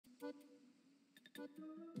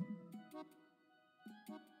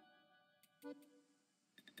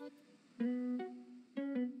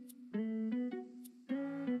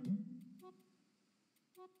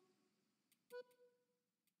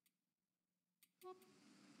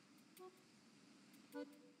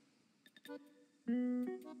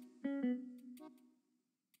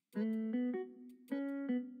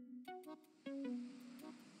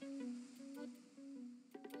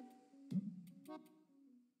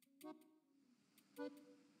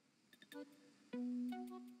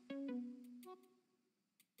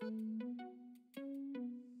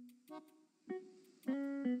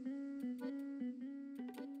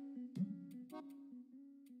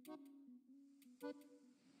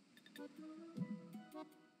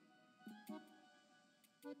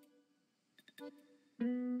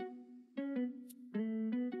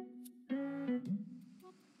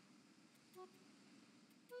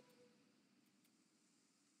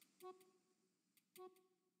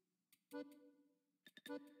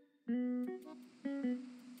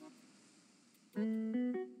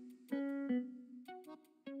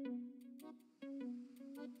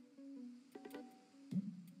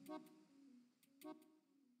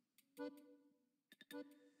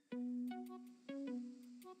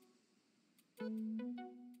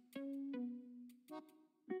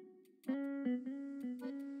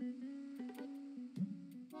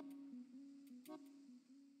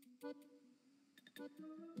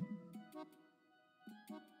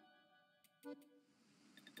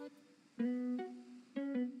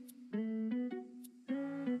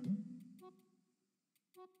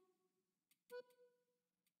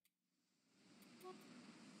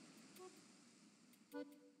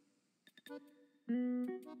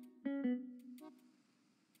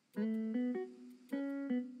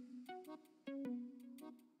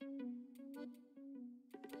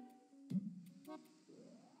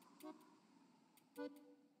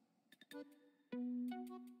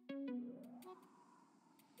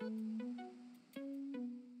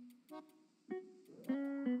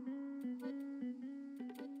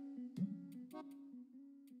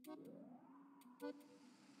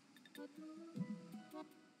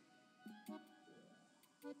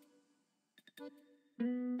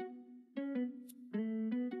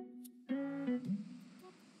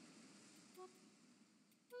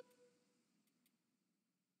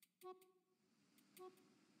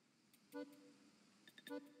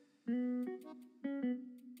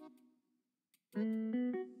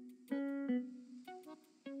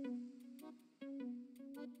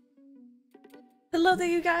Hello there,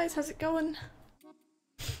 you guys. How's it going?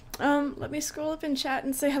 Let me scroll up in chat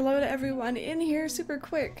and say hello to everyone in here super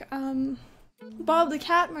quick. Bob the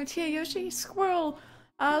Cat, Martia Yoshi, Squirrel,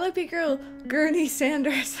 Lippy Girl, Gurney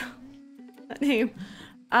Sanders. That name.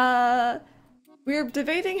 We were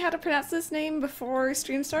debating how to pronounce this name before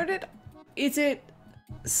stream started. Is it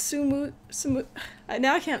Sumu...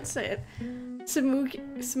 now I can't say it. Smoogie?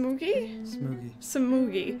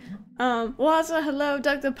 Smoogie. Waza, hello.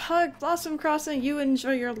 Doug the Pug, Blossom Crossing, you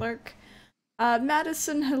enjoy your lurk.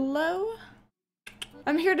 Madison, hello.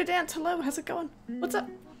 I'm here to dance, hello. How's it going? What's up?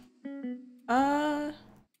 I'm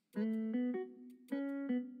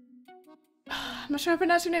not sure how to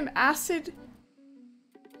pronounce your name. Acid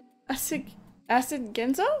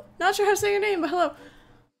Genzo? Not sure how to say your name, but hello.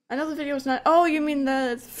 I know the video was not- oh, you mean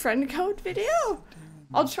the friend code video?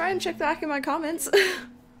 I'll try and check back in my comments.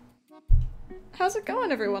 How's it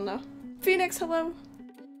going, everyone, though? Phoenix, hello.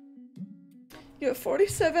 You have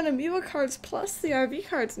 47 Amiibo cards plus the RV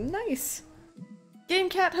cards. Nice.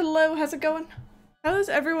 GameCat, hello. How's it going? How is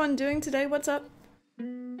everyone doing today? What's up?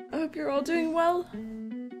 I hope you're all doing well.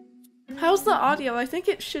 How's the audio? I think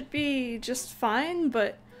it should be just fine,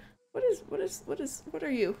 but what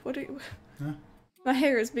are you? Huh? My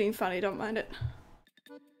hair is being funny, don't mind it.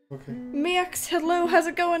 Okay. Mix, hello, how's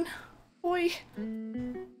it going? Oi.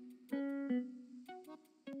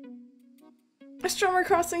 Astronomer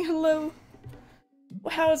Crossing, hello.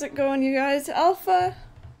 How is it going, you guys? Alpha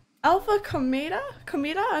Cometa?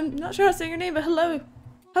 I'm not sure how to say your name, but hello.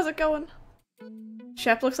 How's it going?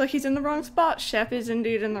 Shep looks like he's in the wrong spot. Shep is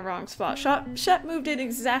indeed in the wrong spot. Shep moved it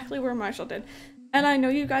exactly where Marshall did. And I know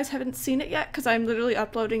you guys haven't seen it yet because I'm literally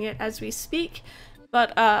uploading it as we speak.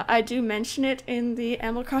 But I do mention it in the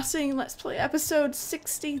Animal Crossing Let's Play episode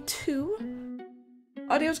 62.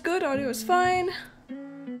 Audio's good, audio's fine.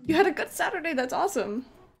 You had a good Saturday, that's awesome.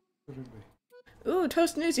 Ooh,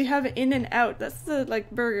 Toast News, you have In and Out. That's the, like,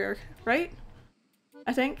 burger, right?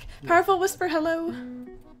 I think. Yeah. Powerful Whisper, hello.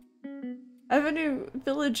 I have a new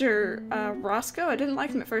villager, Roscoe. I didn't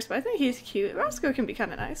like him at first, but I think he's cute. Roscoe can be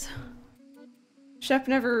kind of nice. Shep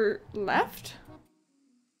never left?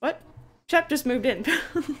 What? Shep just moved in.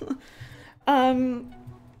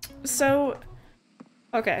 So,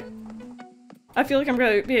 okay. I feel like I'm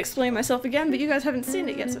gonna be explaining myself again, but you guys haven't seen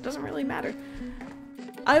it yet, so it doesn't really matter.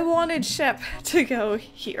 I wanted Shep to go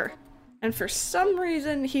here. And for some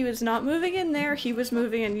reason, he was not moving in there, he was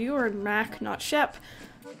moving in you or Mac, not Shep.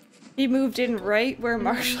 He moved in right where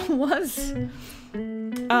Marshall was.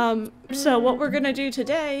 So what we're gonna do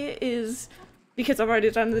today is, because I've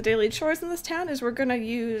already done the daily chores in this town, is we're gonna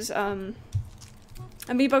use,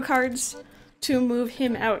 amiibo cards to move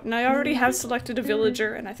him out. And I already have selected a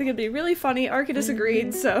villager, and I think it'd be really funny. Arcadus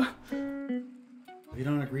agreed, so... If you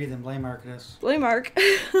don't agree, then blame Arcadus. Blame Arc.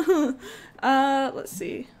 Let's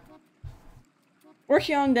see.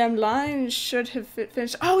 Working on them lines should have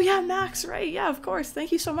finished. Oh yeah, Max, right, yeah, of course.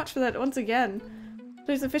 Thank you so much for that once again.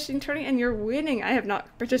 There's a fishing tourney and you're winning. I have not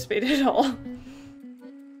participated at all.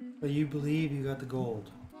 But you believe you got the gold,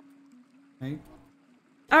 right?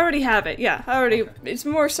 I already have it, yeah. I already, Okay. It's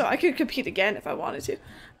more so I could compete again if I wanted to.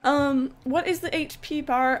 What is the HP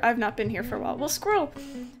bar? I've not been here for a while. Well, Squirrel,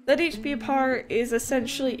 that HP bar is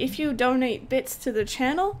essentially if you donate bits to the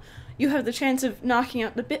channel, you have the chance of knocking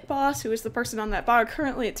out the bit boss, who is the person on that bar.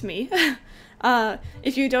 Currently it's me.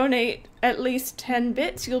 If you donate at least 10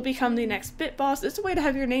 bits, you'll become the next bit boss. It's a way to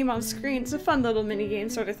have your name on screen. It's a fun little mini game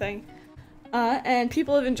sort of thing. And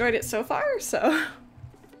people have enjoyed it so far, so...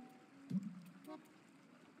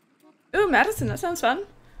 Ooh, Madison, that sounds fun.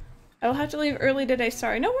 I will have to leave early today,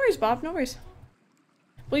 sorry. No worries, Bob, no worries.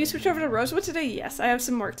 Will you switch over to RoseWood today? Yes, I have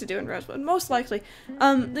some work to do in RoseWood, most likely.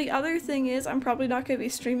 The other thing is, I'm probably not going to be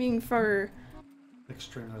streaming for...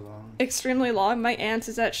 Extremely long. Extremely long. My aunt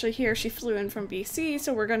is actually here. She flew in from BC,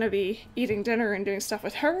 so we're going to be eating dinner and doing stuff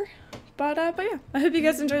with her. But yeah, I hope you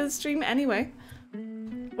guys enjoy the stream anyway.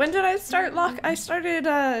 When did I start Lock? I started,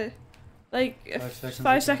 like,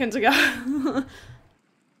 5 seconds ago.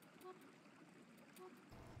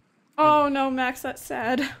 Oh no, Max, that's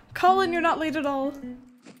sad. Colin, you're not late at all.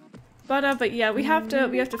 But yeah, we have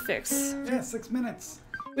to fix. Yeah, 6 minutes.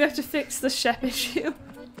 We have to fix the Shep issue.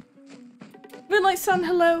 Moonlight Sun,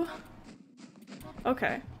 hello.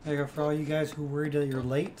 Okay. There you go, for all you guys who worried that you're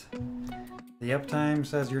late, the uptime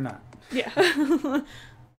says you're not. Yeah.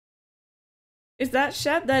 Is that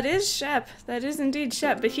Shep? That is Shep. That is indeed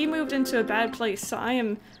Shep, but he moved into a bad place, so I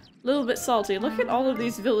am a little bit salty. Look at all of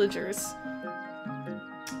these villagers.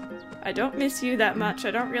 I don't miss you that much.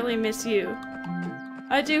 I don't really miss you.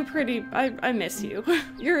 I do pretty... I miss you.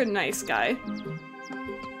 You're a nice guy.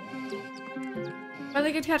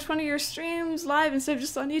 Finally get to catch one of your streams live instead of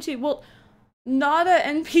just on YouTube. Well, Nada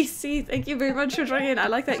NPC, thank you very much for joining in. I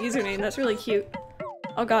like that username. That's really cute.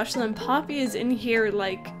 Oh gosh, then Poppy is in here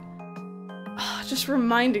like... just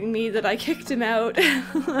reminding me that I kicked him out.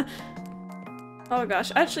 Oh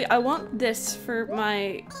gosh, actually I want this for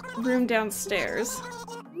my room downstairs.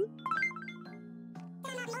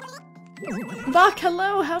 Bach,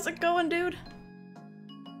 hello! How's it going, dude?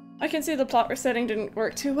 I can see the plot resetting didn't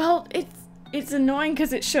work too well. It's annoying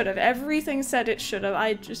because it should have. Everything said it should have.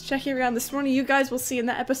 I just checking around this morning. You guys will see in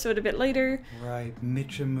the episode a bit later. Right,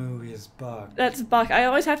 Michimu is Buck. That's Buck. I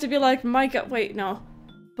always have to be like, Micah, wait, no.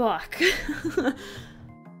 Buck.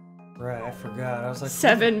 Right, I forgot. I was like...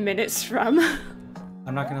 7 minutes from.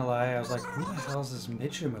 I'm not gonna lie, I was like, who the hell is this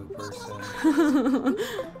Michimu person?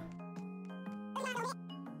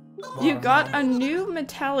 You got a new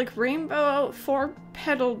metallic rainbow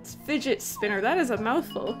 4-pedaled fidget spinner. That is a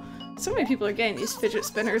mouthful. So many people are getting these fidget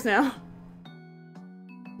spinners now.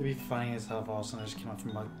 It'd be funny as hell if all of a sudden I just came up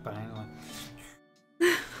from like behind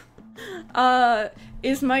like...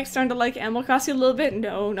 Is Mike starting to like Animal Crossing a little bit?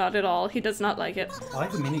 No, not at all. He does not like it. I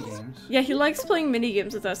like the minigames. Yeah, he likes playing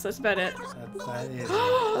minigames with us, that's about it. That is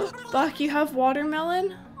it. Buck, you have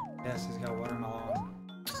watermelon? Yes, he's got watermelon.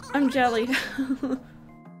 I'm jelly.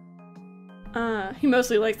 He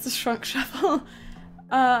mostly likes the Shrunk Shuffle.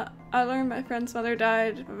 I learned my friend's mother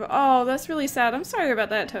died. Oh, that's really sad. I'm sorry about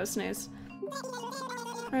that, Toast News.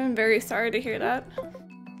 I'm very sorry to hear that.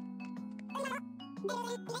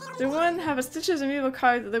 Does anyone have a Stitches Amiibo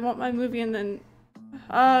card that they want my movie and then...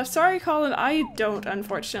 sorry Colin, I don't,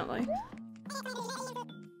 unfortunately.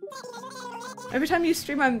 Every time you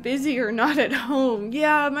stream I'm busy or not at home.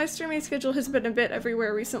 Yeah, my streaming schedule has been a bit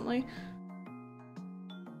everywhere recently.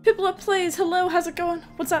 People at Plays, hello, how's it going?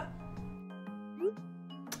 What's up?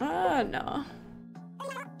 No.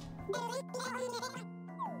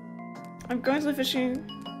 I'm going to the fishing...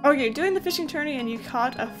 Oh, you're doing the fishing tourney and you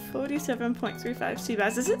caught a 47.35 sea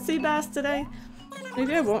bass. Is it sea bass today?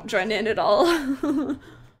 Maybe I won't join in at all.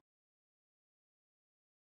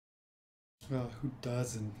 Well, who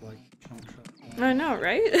doesn't like chunk shot? I know,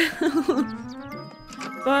 right?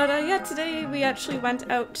 But yeah, today we actually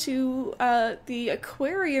went out to the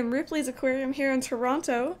aquarium, Ripley's Aquarium here in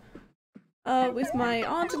Toronto, with my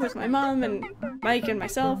aunt and with my mom and Mike and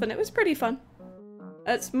myself, and it was pretty fun.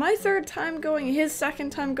 It's my third time going, his second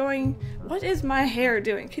time going. What is my hair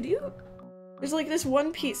doing? Could you? There's like this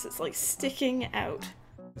one piece that's like sticking out.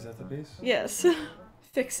 Is that the piece? Yes.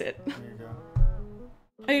 Fix it. There you go.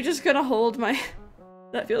 Are you just gonna hold my...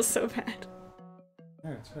 That feels so bad.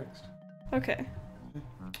 Yeah, it's fixed. Okay.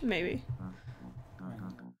 Maybe.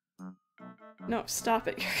 Fine. No, stop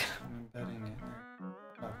it. I'm embedding it.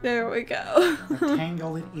 There we go.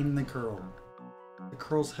 Tangle it in the curl. The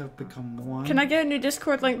curls have become one. Can I get a new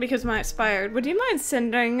Discord link because mine expired? Would you mind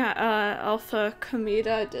sending Alpha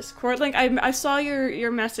Comida Discord link? I saw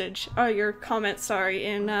your message, your comment, sorry,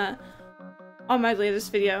 in on my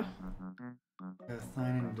latest video. Gotta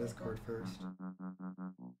sign in Discord first.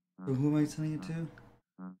 So who am I sending it to?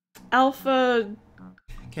 Alpha.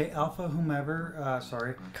 Okay, Alpha whomever,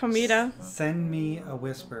 sorry. Comida. Send me a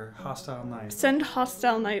whisper. Hostile Knight. Send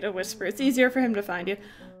Hostile Knight a whisper. It's easier for him to find you.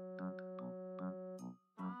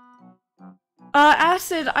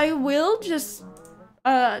 Acid, I will just,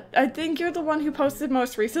 I think you're the one who posted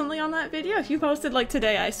most recently on that video. If you posted, like,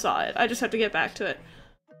 today, I saw it. I just have to get back to it.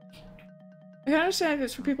 I can understand if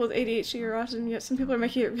it's for people with ADHD or autism, yet some people are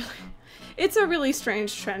making it really... It's a really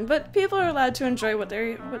strange trend, but people are allowed to enjoy what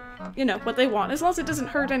they want, as long as it doesn't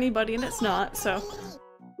hurt anybody, and it's not, so...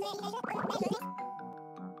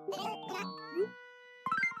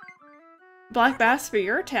 Black bass for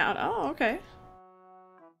your town. Oh, okay.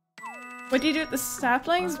 What do you do with the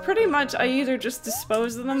saplings? Pretty much I either just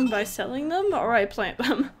dispose of them by selling them, or I plant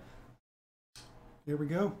them. Here we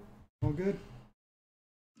go. All good.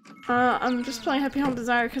 I'm just playing Happy Home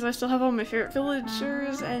Desire because I still have all my favorite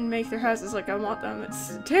villagers and make their houses like I want them.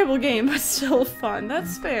 It's a terrible game, but still fun.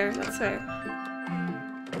 That's fair, that's fair.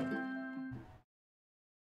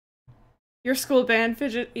 Your school band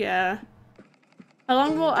fidget? Yeah. How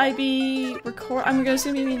long will I be I'm gonna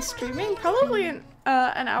assume you mean streaming? Probably an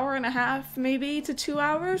hour and a half, maybe to 2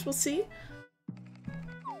 hours, we'll see.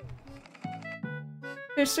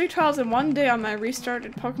 There's 3 trials in 1 day on my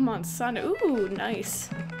restarted Pokemon Sun. Ooh, nice.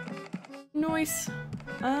 Nice.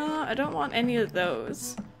 I don't want any of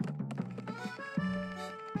those.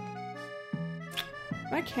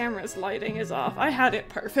 My camera's lighting is off. I had it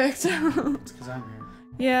perfect. It's because I'm here.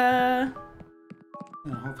 Yeah.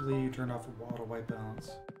 And hopefully you turned off auto white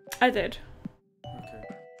balance. I did. Okay.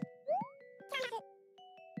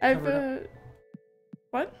 I've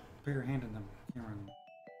what? Put your hand in the camera.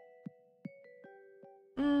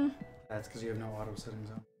 That's because you have no auto settings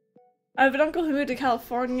on. I have an uncle who moved to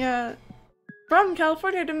California, from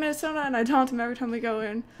California to Minnesota, and I taunt him every time we go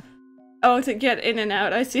in. Oh, to get in and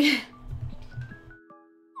out, I see.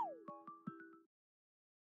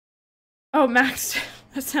 Oh, Max,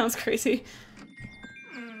 that sounds crazy.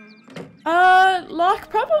 Lock,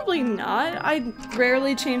 probably not. I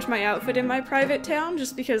rarely change my outfit in my private town,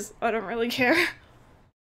 just because I don't really care.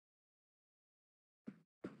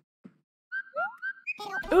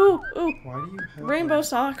 Ooh, ooh. Why do you have Rainbow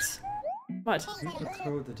socks. What? You have a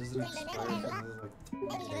code that doesn't expire for another like 3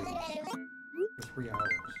 days. For 3 hours.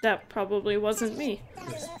 That probably wasn't me.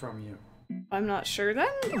 It's from you. I'm not sure then.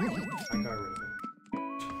 I got rid of it.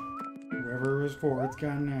 Whoever it was for, it's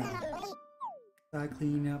gone now. I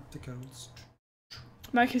clean up the coast.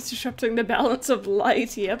 Mike is disrupting the balance of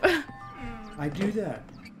light, yep. I do that.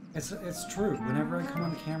 It's true. Whenever I come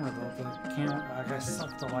on camera, the camera, I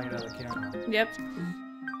suck the light out of the camera. Yep.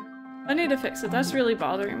 I need to fix it. That's really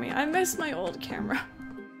bothering me. I miss my old camera.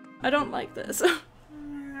 I don't like this. I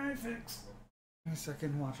fix. In a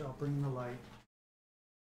second, watch. I'll bring the light.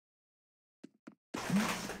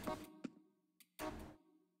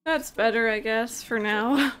 That's better, I guess, for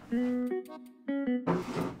now.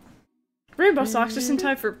 Rainbow socks just in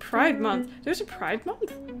time for Pride Month. There's a Pride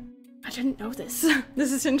Month? I didn't know this.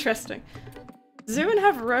 This is interesting. Does anyone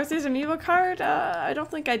have Rose's amiibo card? I don't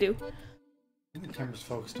think I do. The camera's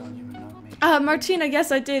focused on you and not me. Martina, yes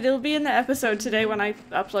I did. It'll be in the episode today when I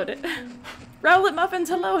upload it. Rowlet Muffins,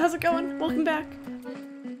 hello, how's it going? Welcome back.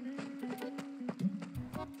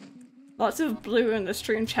 Lots of blue in the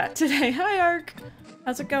stream chat today. Hi Ark!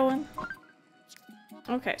 How's it going?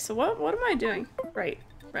 Okay, so what am I doing? Right.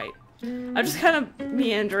 I'm just kind of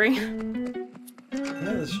meandering.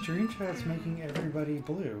 Yeah, the stream chat's making everybody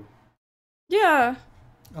blue. Yeah.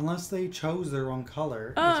 Unless they chose their own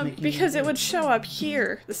color. Because it would show up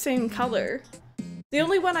here, the same color. The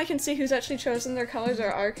only one I can see who's actually chosen their colors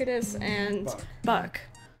are Arcadus and Buck.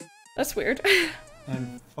 That's weird.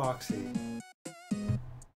 And Foxy.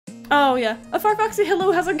 Oh yeah. A Farfoxy,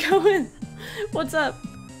 hello, how's it going? What's up?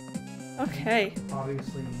 Okay.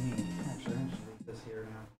 Obviously me. Actually, I should leave this here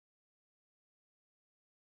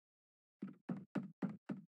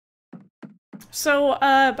now. So,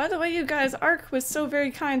 by the way, you guys, Ark was so very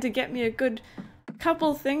kind to get me a good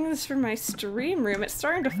couple things for my stream room. It's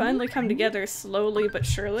starting to finally come together slowly but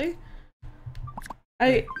surely.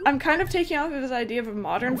 I'm kind of taking off of this idea of a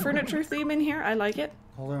modern furniture theme in here. I like it.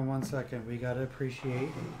 Hold on 1 second. We gotta appreciate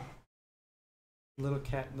the little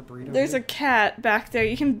cat in the burrito. There's a cat back there.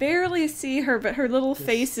 You can barely see her, but her little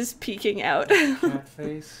face is peeking out. Cat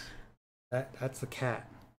face. That's the cat.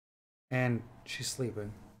 And she's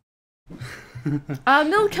sleeping.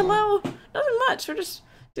 Milk, hello! Nothing much. We're just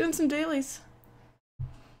doing some dailies.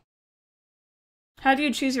 How do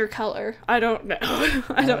you choose your color? I don't know.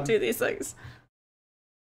 I don't do these things.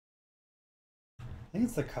 I think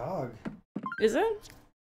it's the cog. Is it?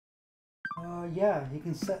 Yeah, you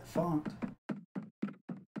can set font.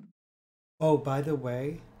 Oh, by the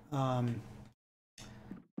way,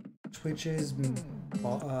 Twitch's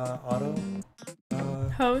auto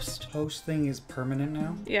host thing is permanent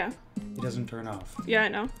now. Yeah. It doesn't turn off. Yeah, I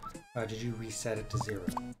know. Did you reset it to 0?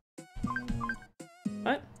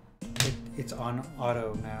 What? It's on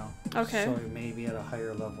auto now. Okay. So it may be at a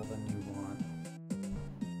higher level than you want.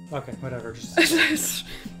 Okay, whatever. Just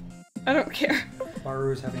I don't care.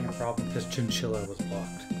 Baru's having a problem because Chinchilla was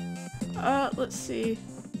blocked. Let's see.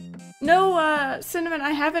 No, Cinnamon,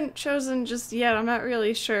 I haven't chosen just yet. I'm not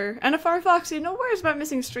really sure. And a Farfoxy, no worries about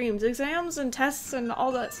missing streams. Exams and tests and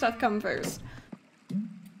all that stuff come first.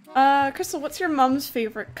 Crystal, what's your mom's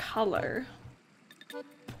favorite color?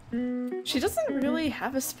 She doesn't really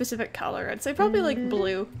have a specific color. I'd say probably like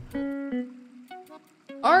blue.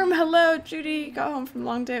 Arm, hello, Judy. Got home from a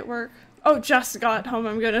long day at work. Oh, just got home,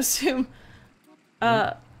 I'm gonna assume.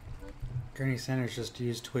 Gurney Sanders just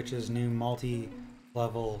used Twitch's new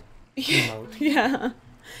multi-level emote. Yeah.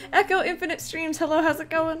 Echo Infinite Streams, hello, how's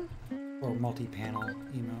it going? Or multi-panel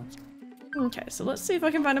emote. Okay, so let's see if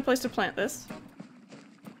I can find a place to plant this.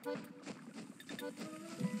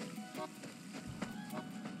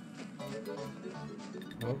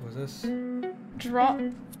 What was this?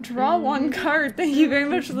 Draw one card. Thank you very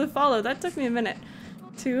much for the follow. That took me a minute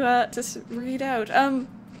to read out. There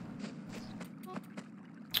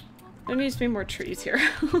needs to be more trees here.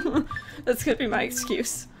 That's gonna be my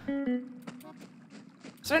excuse.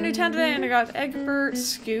 So I new town today and I got Egbert,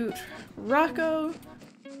 Scoot, Rocco,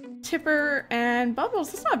 Tipper, and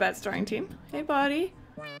Bubbles. That's not a bad starting team. Hey, buddy.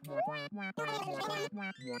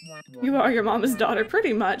 You are your mama's daughter,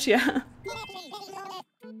 pretty much, yeah.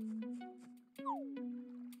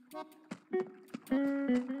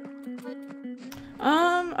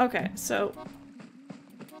 Okay, so...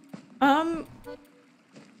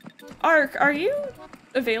 Ark, are you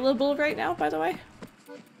available right now, by the way?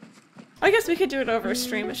 I guess we could do it over a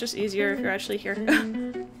stream, it's just easier if you're actually here.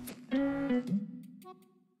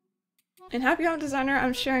 In Happy Home Designer,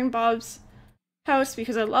 I'm sharing Bob's house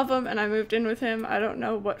because I love him and I moved in with him. I don't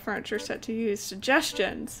know what furniture set to use.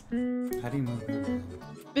 Suggestions? How do you move in?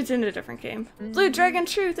 It's in a different game. Blue Dragon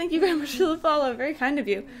True, thank you very much for the follow. Very kind of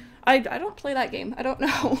you. I don't play that game. I don't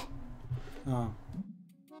know. Oh.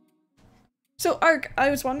 So Ark,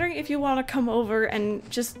 I was wondering if you want to come over and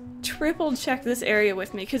just triple check this area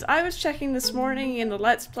with me, because I was checking this morning in the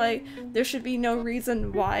Let's Play. There should be no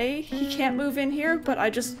reason why he can't move in here, but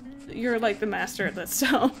you're like the master at this,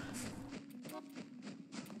 so.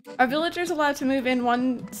 Are villagers allowed to move in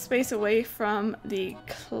one space away from the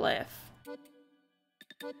cliff?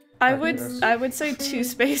 I would say 2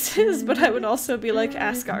 spaces, but I would also be like,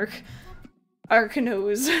 ask Ark. Ark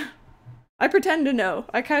knows. I pretend to know.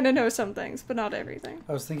 I kind of know some things, but not everything.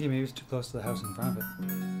 I was thinking maybe it's too close to the house in front of it.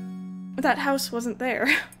 But that house wasn't there.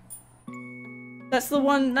 That's the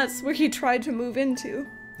one, that's where he tried to move into.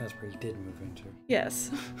 That's where he did move into.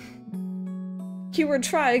 Yes. Keyword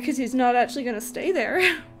try, because he's not actually going to stay there.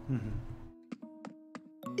 Mm-hmm.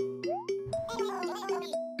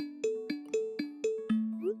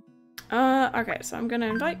 Okay, so I'm gonna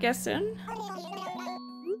invite guests in.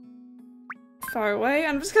 Far away.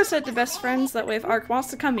 I'm just gonna set to best friends, that way if Ark wants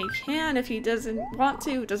to come, he can. If he doesn't want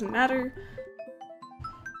to, it doesn't matter.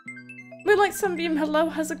 Moonlight Sunbeam, hello,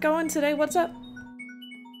 how's it going today? What's up?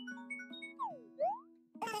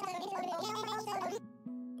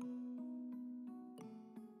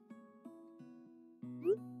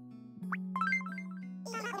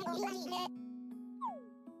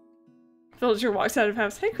 Villager walks out of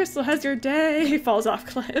house. Hey Crystal, how's your day? He falls off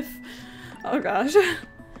cliff. Oh gosh.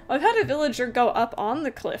 I've had a villager go up on the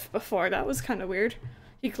cliff before. That was kind of weird.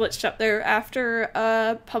 He glitched up there after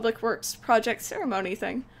a public works project ceremony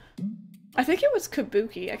thing. I think it was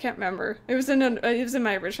Kabuki. I can't remember. It was in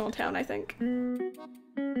my original town, I think.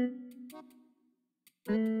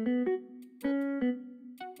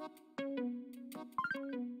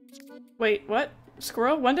 Wait, what?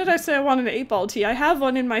 Squirrel? When did I say I wanted an 8-ball tea? I have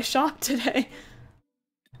one in my shop today.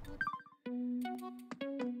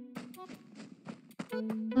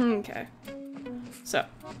 Okay. So.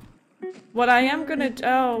 What I am gonna-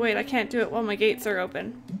 oh wait, I can't do it while my gates are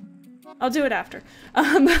open. I'll do it after.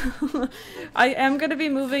 I am gonna be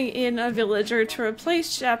moving in a villager to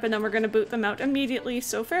replace Shep, and then we're gonna boot them out immediately,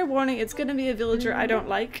 so fair warning, it's gonna be a villager I don't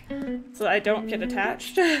like, so I don't get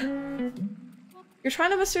attached. You're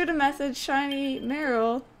trying to pursue a message, Shiny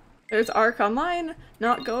Meryl. There's Arc Online,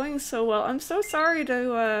 not going so well. I'm so sorry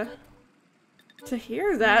to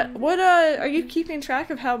hear that. What, are you keeping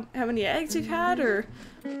track of how many eggs you've had, or?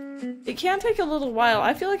 It can take a little while.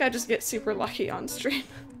 I feel like I just get super lucky on stream.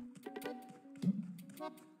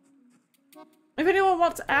 If anyone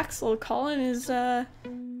wants Axel, Colin is,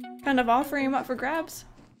 kind of offering him up for grabs.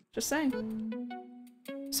 Just saying.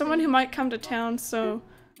 Someone who might come to town, so...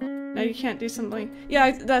 Now you can't do something.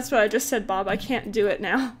 Yeah, that's what I just said, Bob. I can't do it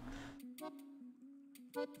now.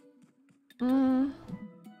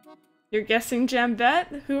 You're guessing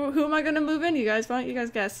Jambette? Who am I gonna move in, you guys? Why don't you guys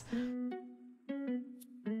guess?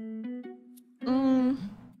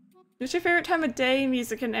 What's your favorite time of day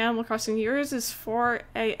music in Animal Crossing? Yours is 4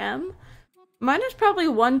 AM? Mine is probably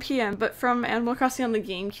 1 PM, but from Animal Crossing on the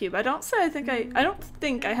GameCube. I don't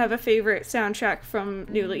think I have a favorite soundtrack from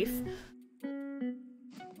New Leaf.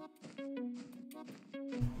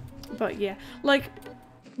 But yeah, like,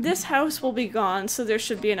 this house will be gone, so there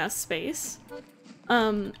should be enough space.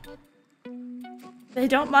 They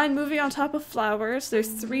don't mind moving on top of flowers. There's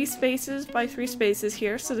 3 spaces by 3 spaces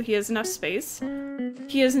here, so that he has enough space.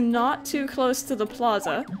 He is not too close to the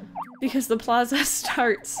plaza, because the plaza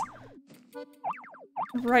starts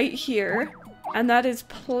right here, and that is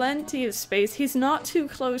plenty of space. He's not too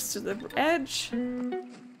close to the edge.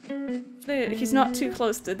 He's not too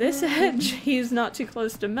close to this edge. He's not too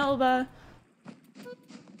close to Melba.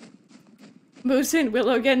 Moves in,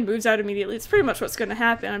 Willow again moves out immediately. It's pretty much what's gonna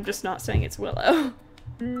happen. I'm just not saying it's Willow.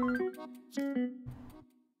 To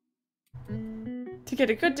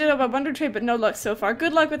get a good ditto by Wonder Trade, but no luck so far.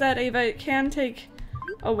 Good luck with that, Ava. It can take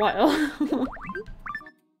a while.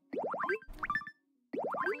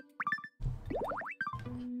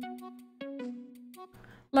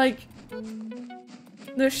 Like,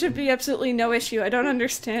 there should be absolutely no issue. I don't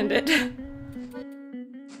understand it.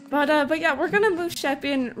 But yeah, we're gonna move Shep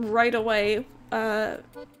in right away, as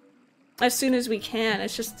soon as we can.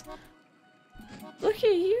 It's just... Look at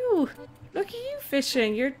you! Look at you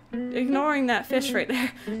fishing! You're ignoring that fish right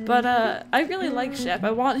there. But, I really like Shep.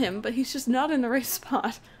 I want him, but he's just not in the right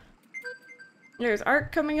spot. There's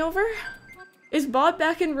Art coming over. Is Bob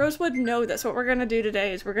back in Rosewood? No, that's what we're gonna do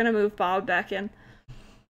today, is we're gonna move Bob back in.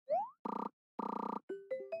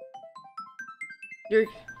 You're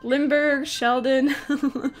Limburg, Sheldon.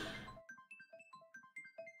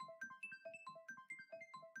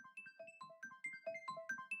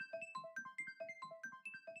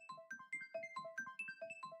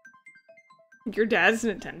 Your dad's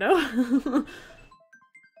Nintendo?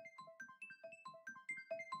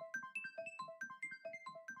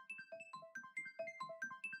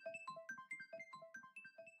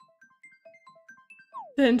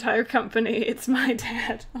 The entire company, it's my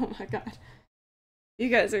dad. Oh my god. You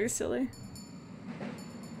guys are silly.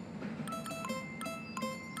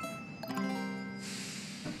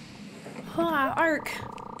 Ah, Arc.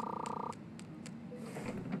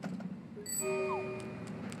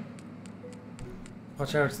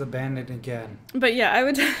 Watch out, it's the bandit again. But yeah, I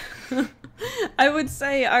would I would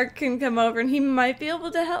say Arc can come over and he might be able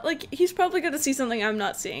to help. Like, he's probably gonna see something I'm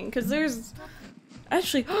not seeing, because there's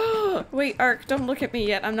actually wait, Arc, don't look at me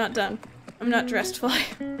yet. I'm not done. I'm not dressed fully.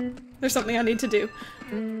 There's something I need to do.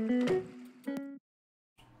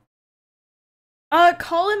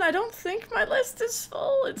 Colin, I don't think my list is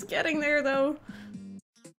full. It's getting there, though.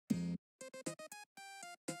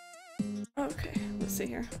 Okay, let's see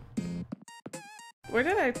here. Where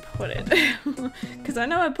did I put it? Because I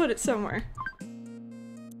know I put it somewhere.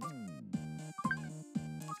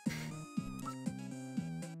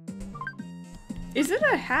 Is it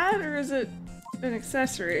a hat or is it an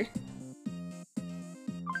accessory?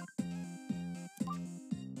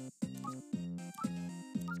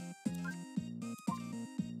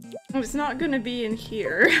 Oh, it's not gonna be in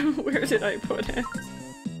here. Where did I put it?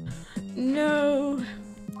 No.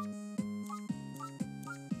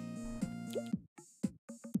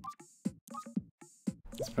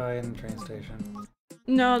 It's probably in the train station.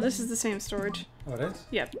 No, this is the same storage. Oh, it is?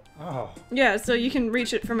 Yep. Oh. Yeah, so you can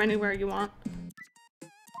reach it from anywhere you want.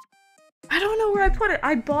 I don't know where I put it.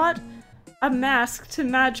 I bought a mask to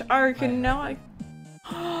match Ark, and now I...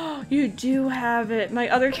 You do have it. My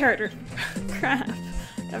other character. Crap.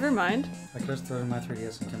 Never mind. I could just throw in my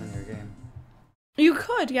 3DS and come in your game. You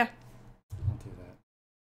could, yeah. I'll do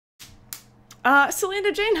that.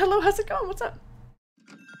 Selena Jane, hello, how's it going? What's up?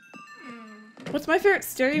 What's my favorite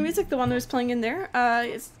stereo music? The one that was playing in there?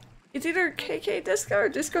 It's either KK Disco or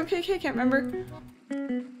Disco KK, can't remember.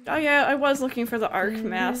 Oh yeah, I was looking for the Ark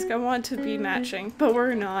mask. I want to be matching, but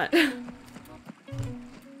we're not.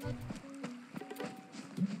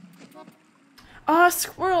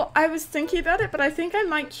 Squirrel, I was thinking about it, but I think I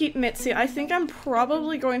might keep Mitzi. I think I'm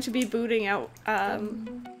probably going to be booting out,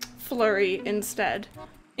 Flurry instead.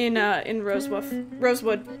 In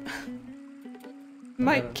RoseWood.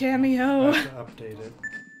 Might cameo. I have to update it.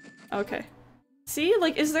 Okay. See,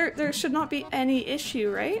 like, there should not be any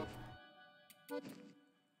issue, right?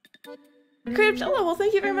 Creative Jello, well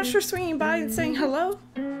thank you very much for swinging by and saying hello.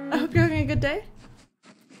 I hope you're having a good day.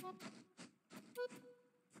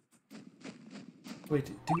 Wait,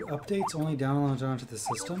 do updates only download onto the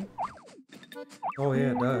system? Oh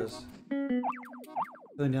yeah, it does. It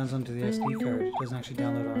only downloads onto the SD card. It doesn't actually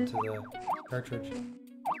download onto the cartridge.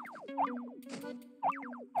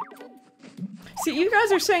 See, you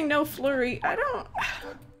guys are saying no Flurry. I don't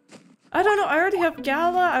know. I already have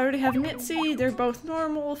Gala, I already have Mitzi. They're both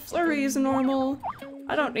normal. Flurry is normal.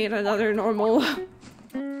 I don't need another normal.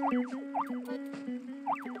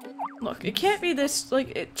 Look, it can't be this,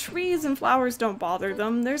 like, trees and flowers don't bother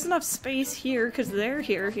them. There's enough space here, because they're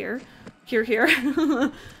here.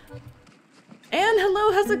 And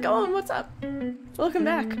hello, how's it going? What's up? Welcome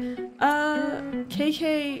back.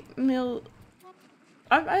 KK Mill...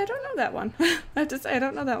 I don't know that one. I have to say, I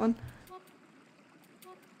don't know that one.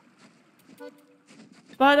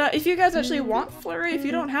 But if you guys actually want Flurry, if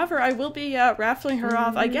you don't have her, I will be raffling her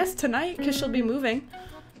off, I guess tonight, because she'll be moving.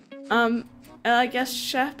 And I guess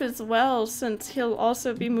Shep as well, since he'll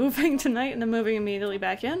also be moving tonight and then moving immediately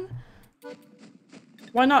back in.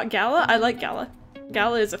 Why not Gala? I like Gala.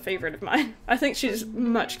 Gala is a favorite of mine. I think she's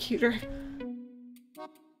much cuter.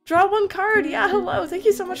 Draw one card! Yeah, hello! Thank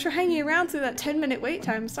you so much for hanging around through that 10-minute wait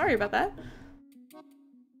time. Sorry about that.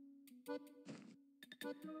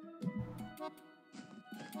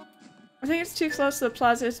 I think it's too close to the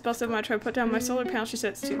plaza. It's busted when I try to put down my solar panel. She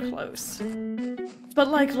said it's too close. But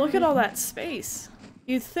like, look at all that space.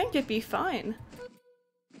 You'd think it'd be fine.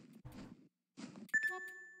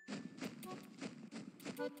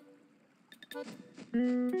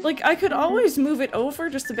 Like, I could always move it over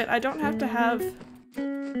just a bit. I don't have to have...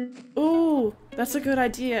 Ooh, that's a good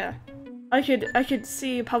idea. I could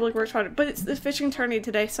see Public Works Project, but it's the fishing tourney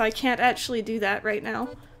today, so I can't actually do that right now.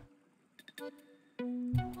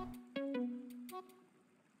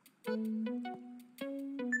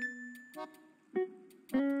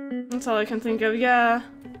 That's all I can think of, yeah.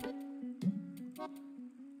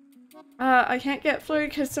 I can't get Flurry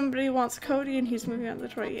because somebody wants Cody and he's moving on the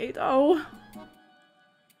 28th. Oh.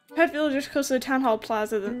 Pet Villager's close to the Town Hall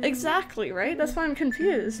Plaza then. Exactly, right? That's why I'm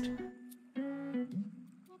confused.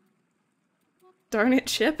 Darn it,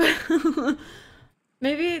 Chip.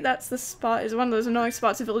 Maybe that's the spot, is one of those annoying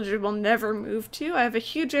spots a villager will never move to. I have a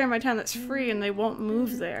huge area in my town that's free and they won't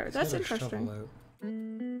move there. That's interesting.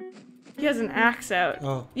 He has an axe out.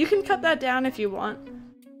 Oh. You can cut that down if you want.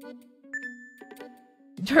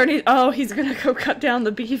 Journey. Oh, he's gonna go cut down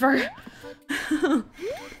the beaver.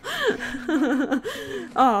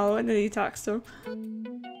 Oh, and then he talks to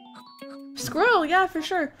him. Squirrel, yeah, for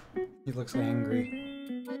sure. He looks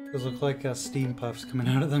angry. Those look like steam puffs coming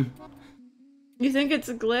out of them. You think it's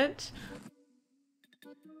a glitch?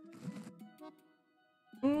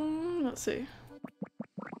 Let's see.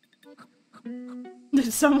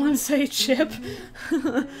 Did someone say Chip?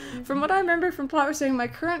 From what I remember from Plot was saying, my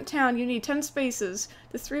current town, you need 10 spaces.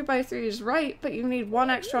 The 3x3 is right, but you need 1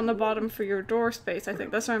 extra on the bottom for your door space, I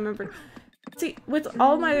think. That's what I remember. See, with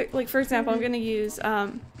all my, like, for example, I'm gonna use,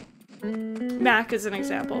 Mac as an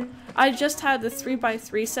example. I just had the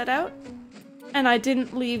 3x3 set out, and I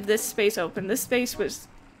didn't leave this space open. This space was,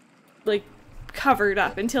 like, covered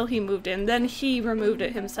up until he moved in. Then he removed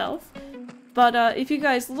it himself. But, if you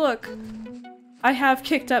guys look, I have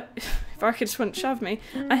kicked up, if Arcade wouldn't shove me,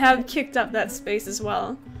 I have kicked up that space as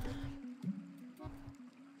well.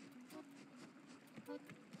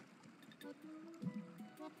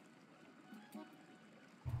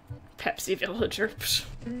 Pepsi Villager.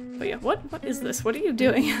 But yeah, what is this? What are you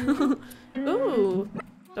doing? Ooh,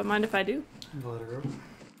 don't mind if I do. Let her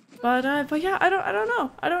go. But yeah, I don't know.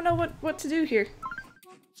 I don't know what to do here.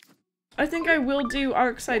 I think I will do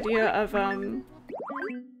Ark's idea of,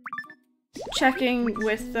 checking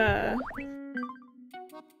with, a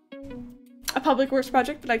public works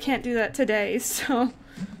project, but I can't do that today, so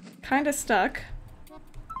kinda stuck.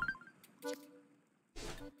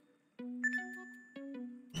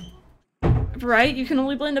 Right, you can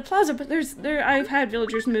only blend a plaza, but I've had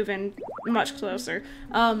villagers move in much closer.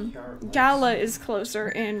 Gala is closer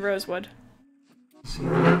in Rosewood. See,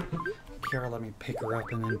 Kiara let me pick her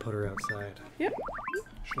up and then put her outside. Yep.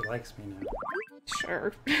 She likes me now.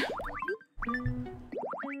 Sure.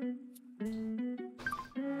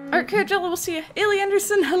 Alright, Caragella, we'll see you. Ailey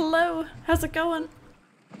Anderson, hello! How's it going?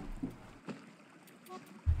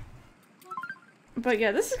 But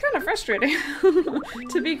yeah, this is kind of frustrating.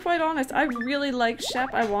 To be quite honest, I really like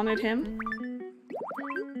Shep. I wanted him.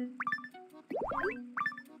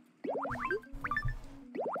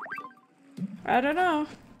 I don't know.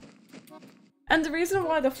 And the reason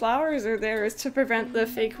why the flowers are there is to prevent the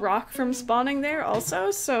fake rock from spawning there also,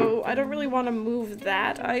 so I don't really want to move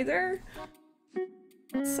that either.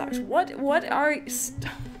 It sucks. What are...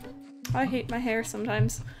 I hate my hair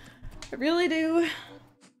sometimes. I really do.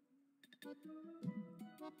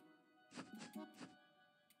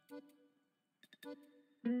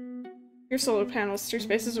 Your solar panels 2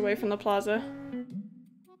 spaces away from the plaza.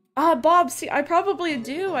 Ah, Bob, see, I probably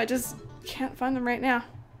do, I just can't find them right now.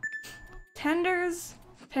 Tenders?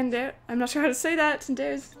 Tender? I'm not sure how to say that.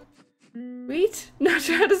 Tenders? Wheat? Not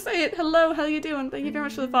sure how to say it. Hello, how you doing? Thank you very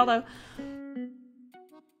much for the follow.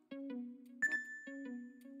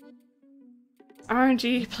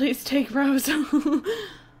 RNG, please take Rose. You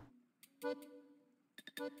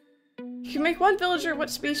can make one villager. What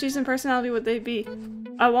species and personality would they be?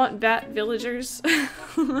 I want bat villagers.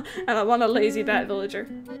 And I want a lazy bat villager.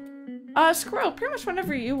 Squirrel, pretty much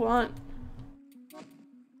whenever you want.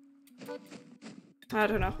 I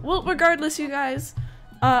don't know. Well, regardless, you guys,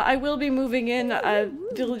 I will be moving in a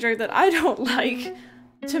villager that I don't like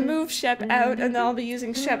to move Shep out, and then I'll be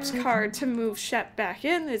using Shep's card to move Shep back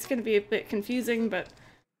in. It's gonna be a bit confusing, but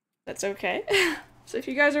that's okay. So if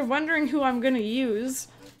you guys are wondering who I'm gonna use,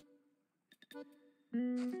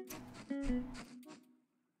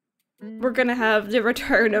 we're gonna have the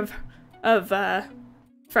return of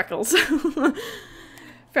Freckles.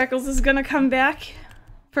 Freckles is gonna come back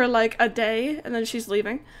for like a day, and then she's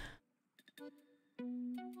leaving.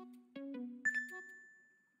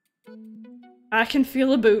 I can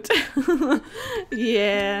feel a boot.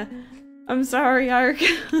 Yeah. I'm sorry, Ark.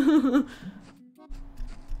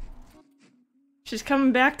 She's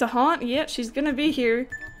coming back to haunt? Yep, she's gonna be here.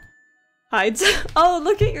 Hides. Oh,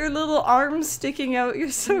 look at your little arms sticking out. You're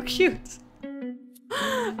so cute.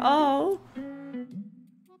 Oh.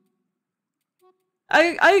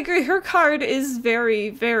 I agree, her card is very,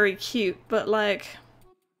 very cute, but like...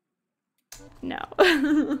 no.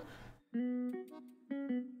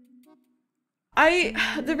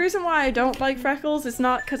 The reason why I don't like Freckles is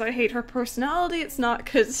not because I hate her personality, it's not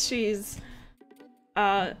because she's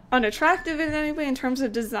unattractive in any way in terms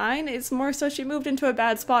of design, it's more so she moved into a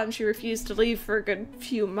bad spot and she refused to leave for a good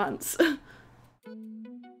few months.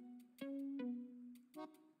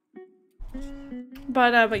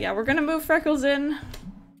 But yeah, we're gonna move Freckles in.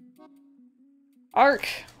 Ark,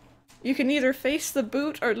 you can either face the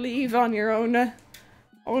boot or leave on your own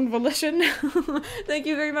volition. Thank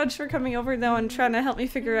you very much for coming over though and trying to help me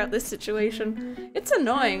figure out this situation. It's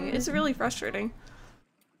annoying. It's really frustrating.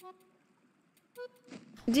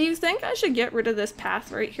 Do you think I should get rid of this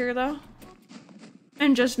path right here though?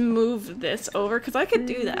 And just move this over? Because I could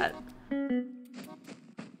do that.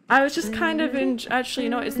 I was just kind of in- actually, you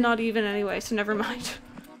know, it's not even anyway, so never mind.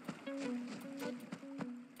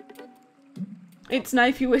 It's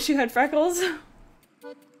Knife, you wish you had Freckles?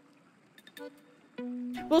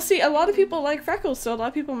 We'll see, a lot of people like Freckles, so a lot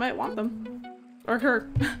of people might want them. Or her.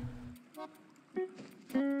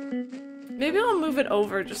 Maybe I'll move it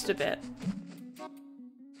over just a bit.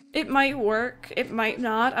 It might work, it might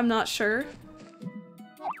not, I'm not sure.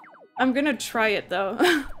 I'm gonna try it though.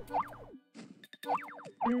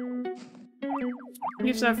 You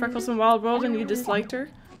used to have Freckles in Wild World and you disliked her?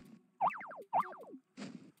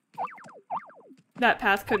 That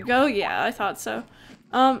path could go? Yeah, I thought so.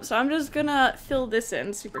 So I'm just gonna fill this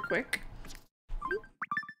in super quick.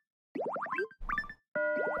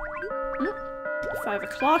 5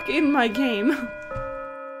 o'clock in my game.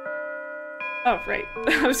 Oh, right.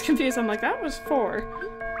 I was confused. I'm like, that was 4.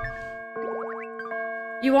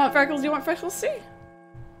 You want Freckles? You want Freckles? See?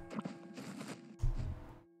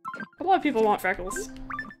 A lot of people want Freckles.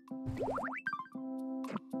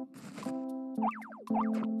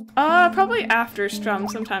 Probably after Strum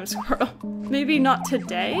sometime, Squirrel. Maybe not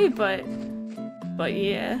today, but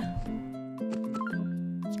yeah.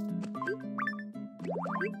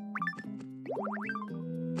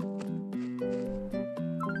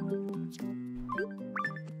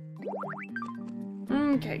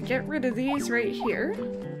 Okay, get rid of these right here.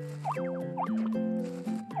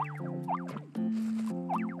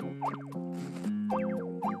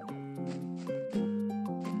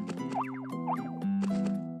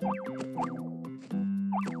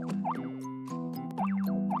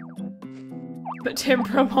 But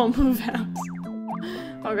Timbra won't move out.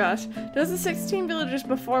 Oh gosh. Does the 16 villagers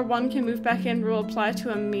before one can move back in rule apply to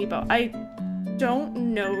Amiibo? I don't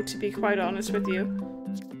know, to be quite honest with you.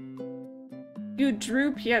 You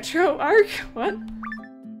drew Pietro arc? What?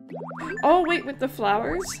 Oh wait, with the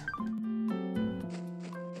flowers?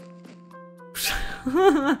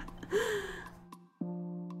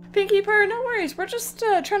 Pinky Purr, no worries. We're just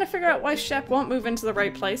trying to figure out why Shep won't move into the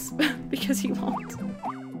right place. Because he won't.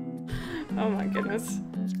 Oh my goodness.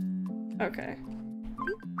 Okay.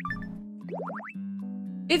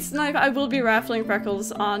 It's nice. I will be raffling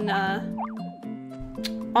Freckles on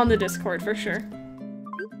the Discord for sure.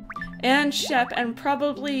 And Shep, and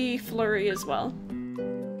probably Flurry as well.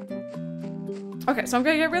 Okay, so I'm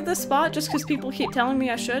gonna get rid of this spot just because people keep telling me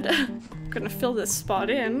I should. I'm gonna fill this spot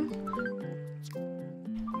in.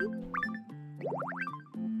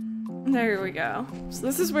 There we go. So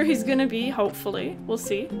this is where he's gonna be, hopefully. We'll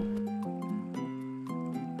see.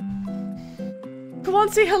 Come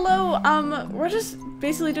on, say hello! We're just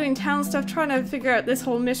basically doing town stuff, trying to figure out this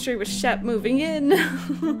whole mystery with Shep moving in.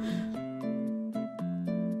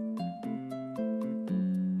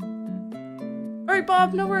 Alright,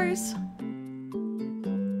 Bob, no worries.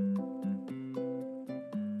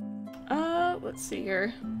 Let's see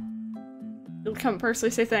here. He'll come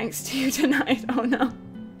personally say thanks to you tonight. Oh no.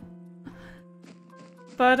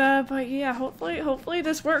 But yeah, hopefully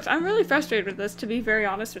this works. I'm really frustrated with this, to be very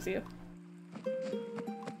honest with you.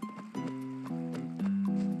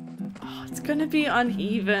 Oh, it's gonna be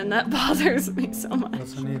uneven. That bothers me so much.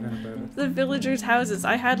 What's uneven about it? The villagers' houses.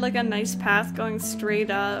 I had like a nice path going straight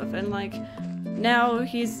up, and like now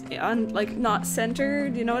he's on like not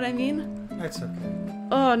centered. You know what I mean? That's okay.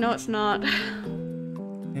 Oh no, it's not.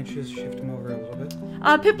 Can't you just shift him over a little bit?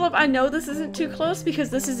 Piplup, I know this isn't too close because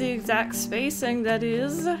this is the exact spacing that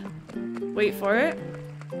is. Wait for it.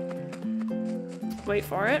 Wait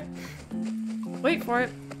for it. Wait for it.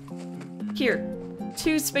 Here.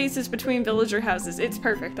 2 spaces between villager houses. It's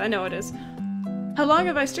perfect. I know it is. How long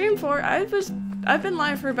have I streamed for? I've been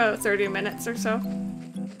live for about 30 minutes or so.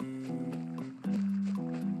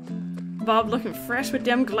 Bob looking fresh with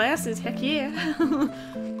them glasses. Heck yeah.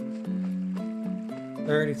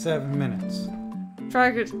 37 minutes.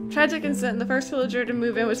 Tragic incident. The first villager to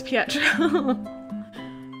move in was Pietro.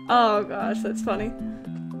 Oh gosh, that's funny.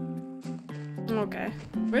 Okay.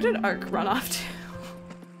 Where did Ark run off to?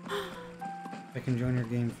 I can join your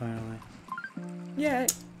game finally. Yeah.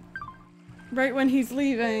 Right when he's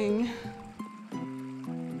leaving.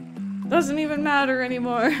 Doesn't even matter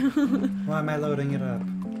anymore. Why am I loading it up?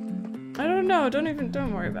 I don't know.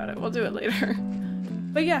 Don't worry about it. We'll do it later.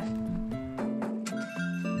 But yeah.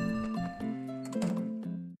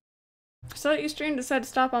 So that you streamed, decided to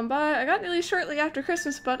stop on by. I got nearly shortly after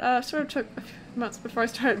Christmas, but sort of took a few months before I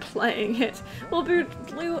started playing it. Well,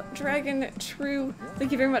 Blue Dragon True,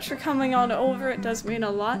 thank you very much for coming on over. It does mean a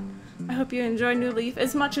lot. I hope you enjoy New Leaf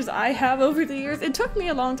as much as I have over the years. It took me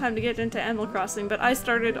a long time to get into Animal Crossing, but I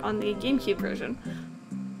started on the GameCube version.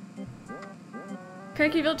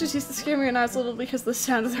 Cranky villagers used to scare me when I was little because of the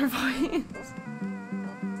sound of their voice.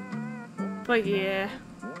 But yeah.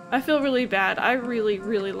 I feel really bad. I really,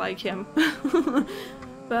 really like him.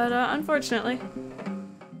 But, unfortunately.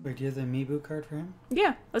 Wait, do you have the Amiibo card for him?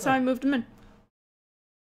 Yeah, that's how I moved him in.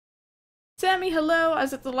 Sammy, hello. I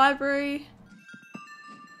was at the library.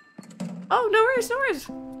 Oh, no worries, no worries.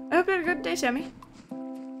 I hope you had a good day, Sammy.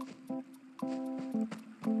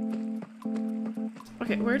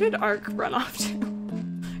 Okay, where did Ark run off to?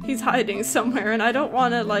 He's hiding somewhere, and I don't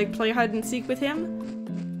want to, like, play hide and seek with him.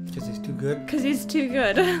 Because he's too good? Because he's too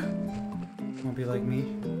good. Won't be like me.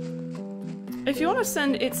 If you want to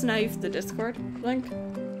send It's Knife the Discord link.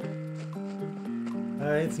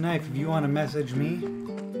 It's Knife, if you want to message me.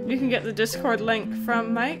 You can get the Discord link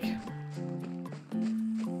from Mike.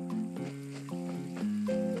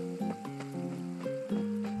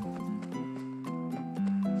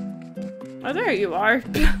 Oh, there you are.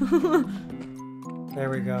 There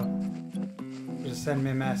we go. Just send me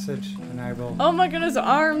a message and I will... Oh my goodness,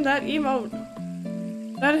 arm, that emote.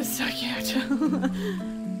 That is so cute.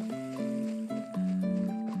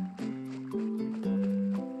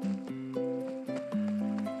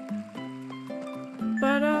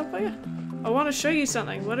 to show you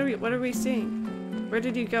something. What are we seeing? Where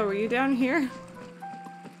did you go? Were you down here?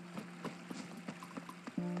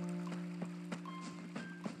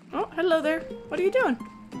 Oh, hello there. What are you doing?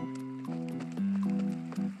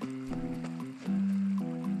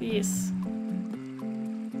 Yes.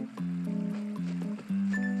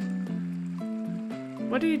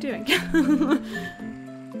 What are you doing?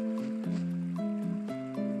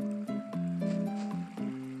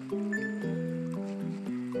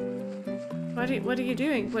 What are you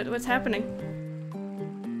doing? What's happening?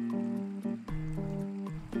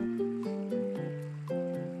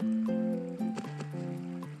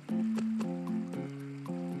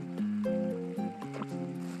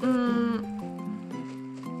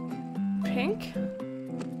 Pink?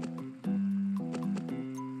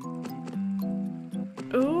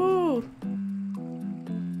 Ooh.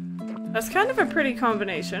 That's kind of a pretty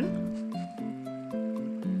combination.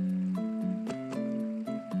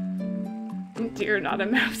 Deer, not a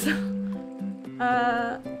mouse.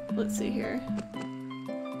 Let's see here.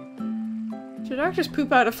 Should I just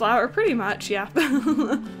poop out a flower? Pretty much, yeah.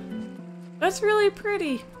 That's really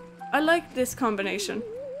pretty. I like this combination.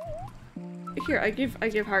 Here, I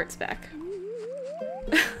give hearts back.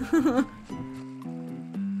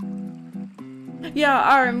 Yeah,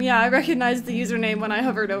 ARM, yeah, I recognized the username when I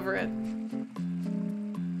hovered over it.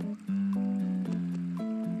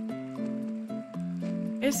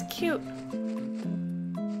 It's cute.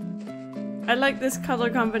 I like this color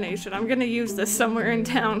combination. I'm gonna use this somewhere in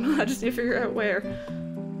town. I just need to figure out where.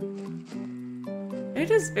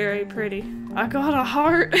 It is very pretty. I got a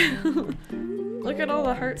heart! Look at all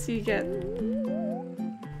the hearts you get.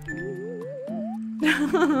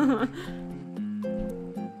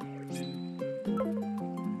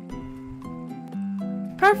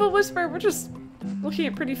 Powerful Whisper, we're just looking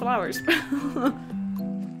at pretty flowers.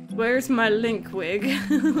 Where's my Link wig?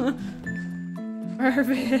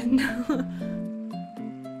 Irvin.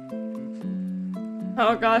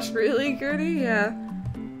 Oh gosh, really, Gertie? Yeah.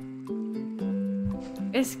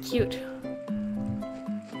 It's cute.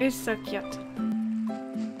 It's so cute.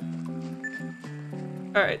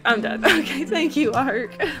 Alright, I'm done. Okay, thank you,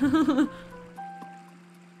 Ark.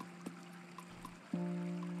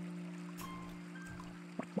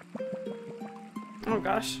 Oh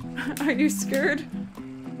gosh. Are you scared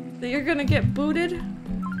that you're gonna get booted?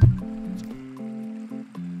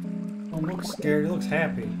 Don't look scared, he looks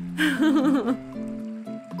happy.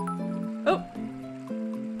 Oh!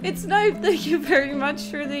 It's Knife, thank you very much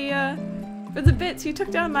for the bits. You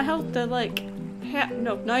took down my health to like half,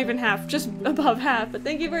 no, not even half, just above half, but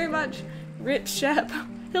thank you very much. Rip Shep.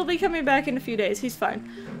 He'll be coming back in a few days, he's fine.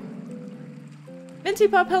 Minty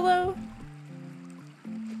Pop, hello!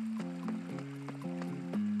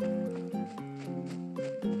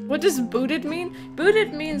 What does booted mean?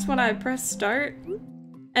 Booted means when I press start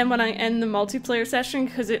and when I end the multiplayer session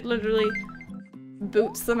because it literally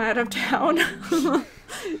boots them out of town.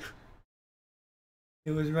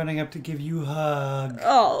 It was running up to give you a hug.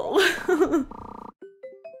 Oh.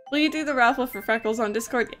 Will you do the raffle for Freckles on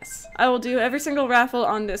Discord? Yes. I will do every single raffle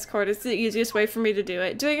on Discord. It's the easiest way for me to do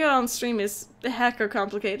it. Doing it on stream is heck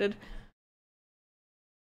complicated.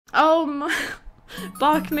 Bach,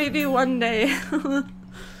 maybe one day.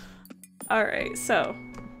 Alright, so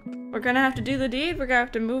we're gonna have to do the deed. We're gonna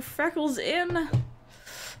have to move Freckles in.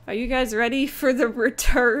 Are you guys ready for the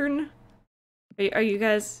return? Are you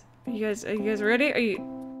guys ready? Are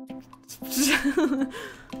you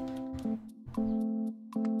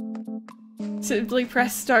Simply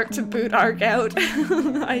press start to boot Ark out.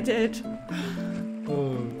 I did.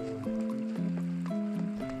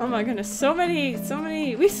 Oh my goodness, so many.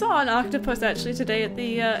 We saw an octopus actually today at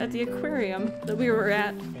the aquarium that we were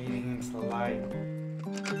at. Fading into the light.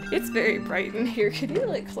 It's very bright in here. Could you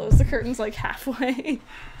like close the curtains like halfway?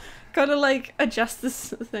 Gotta like adjust this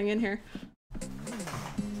thing in here.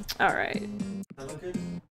 Alright.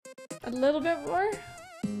 A little bit more?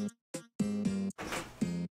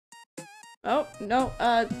 Oh, no,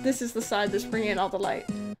 this is the side that's bringing in all the light.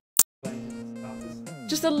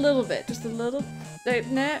 Just a little bit, just a little.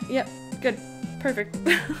 Nah, yep, good. Perfect.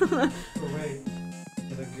 Oh, wait.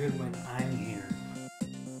 Is it good when I'm here?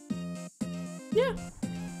 Yeah.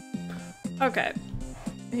 Okay.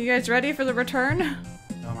 Are you guys ready for the return?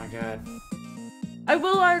 Oh my god. I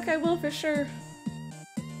will, Ark, I will for sure.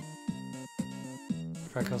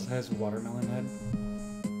 Freckles has watermelon head.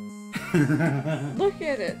 Look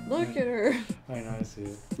at it. Look at her. I know, I see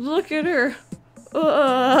it. Look at her.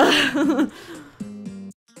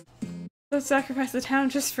 Let's sacrifice the town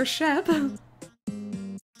just for Shep.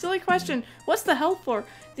 Silly question. What's the health for?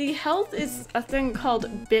 The health is a thing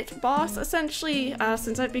called Bit Boss, essentially,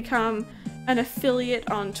 since I've become an affiliate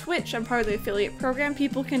on Twitch. I'm part of the affiliate program.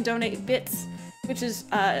 People can donate bits, which is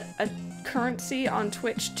a currency on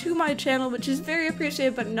Twitch, to my channel, which is very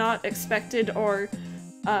appreciated but not expected or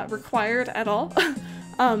required at all.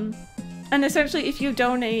 And essentially if you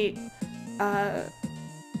donate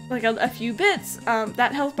like a few bits,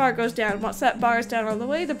 that health bar goes down. Once that bar is down all the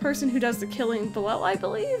way, the person who does the killing below, I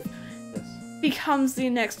believe, becomes the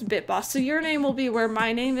next bit boss. So your name will be where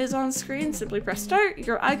my name is on screen, simply press start,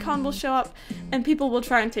 your icon will show up, and people will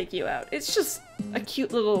try and take you out. It's just a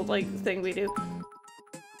cute little, like, thing we do.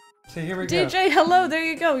 So here we go. DJ, hello, there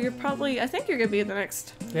you go. You're probably, I think you're gonna be the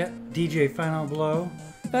next. Yeah, DJ, final blow.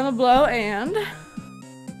 Final blow, and...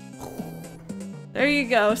 there you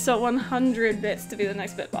go, so 100 bits to be the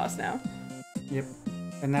next bit boss now. Yep,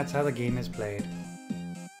 and that's how the game is played.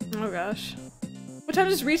 Oh gosh. What time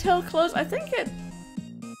does retail close? I think at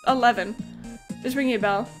 11. Just ringing a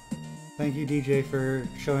bell. Thank you, DJ, for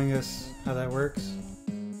showing us how that works.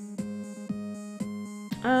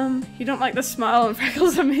 You don't like the smile on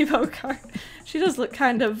Freckles' amiibo card. She does look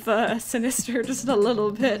kind of sinister, just a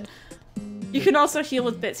little bit. You can also heal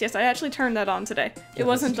with bits. Yes, I actually turned that on today. It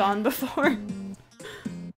wasn't on before.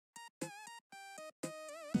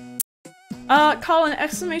 Call an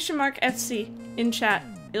exclamation mark FC in chat.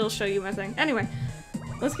 It'll show you my thing. Anyway,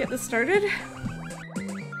 let's get this started.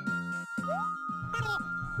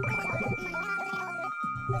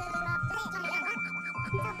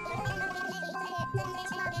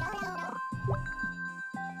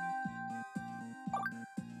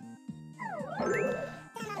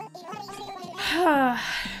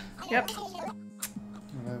 Yep.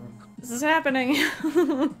 This is happening.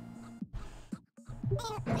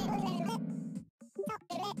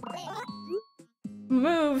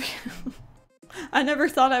 Move. I never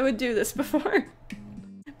thought I would do this before,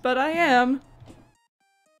 but I am.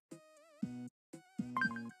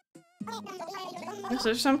 Is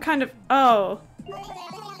there some kind of— oh.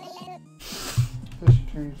 Fishing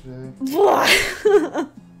tourney today. What?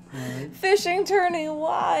 Fishing tourney,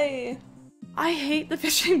 why? I hate the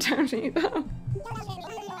fishing tourney though.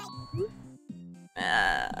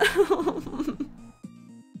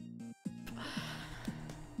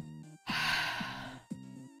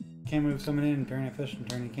 Can't move someone in during a fishing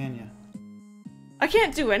tourney, can ya? I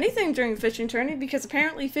can't do anything during fishing tourney because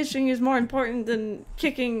apparently fishing is more important than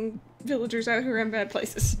kicking villagers out who are in bad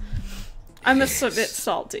places. I'm a bit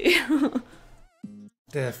salty.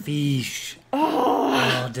 The fish.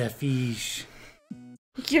 Oh, the fish.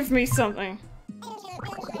 Give me something.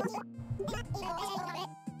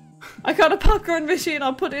 I got a popcorn machine,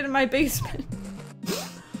 I'll put it in my basement.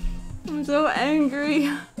 I'm so angry.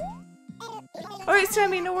 Alright,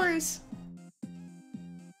 Sammy, no worries.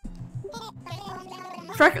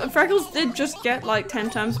 Freckles did just get like 10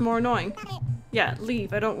 times more annoying. Yeah,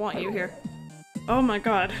 leave, I don't want you here. Oh my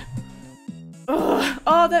god. Ugh.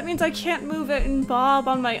 Oh, that means I can't move it and Bob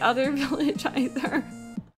on my other village either.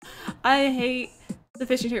 I hate the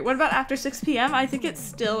fishing tourney. What about after 6 p.m? I think it's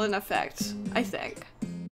still in effect. I think.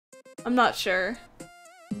 I'm not sure.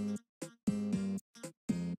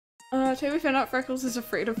 Today we found out Freckles is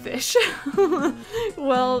afraid of fish.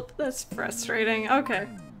 Well, that's frustrating. Okay.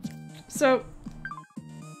 So,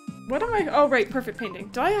 what am I— oh right, perfect painting.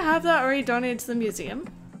 Do I have that already donated to the museum?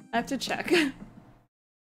 I have to check.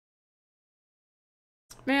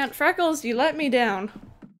 Man, Freckles, you let me down.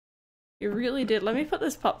 You really did. Let me put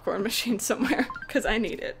this popcorn machine somewhere, because I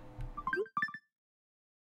need it.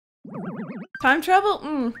 Time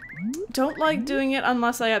travel? Don't like doing it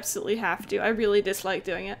unless I absolutely have to. I really dislike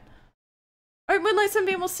doing it. Alright, Moonlight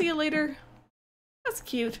Sunbeam, we'll see you later. That's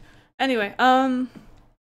cute. Anyway, man,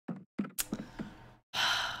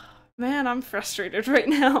 I'm frustrated right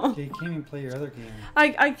now. You can't even play your other game.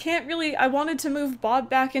 I can't really— I wanted to move Bob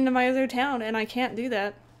back into my other town, and I can't do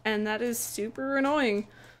that. And that is super annoying.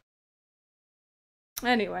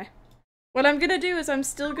 Anyway. What I'm gonna do is I'm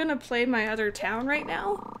still gonna play my other town right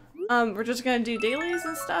now. We're just gonna do dailies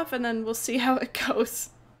and stuff, and then we'll see how it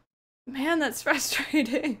goes. Man, that's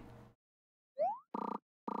frustrating.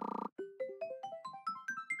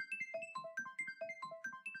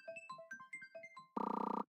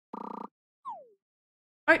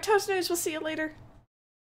 Alright, Toast News, we'll see you later.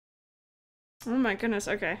 Oh my goodness,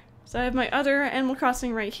 okay. So I have my other Animal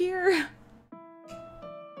Crossing right here.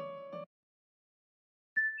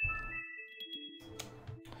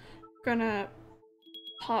 Gonna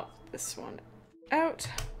pop this one out.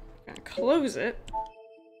 Gonna close it.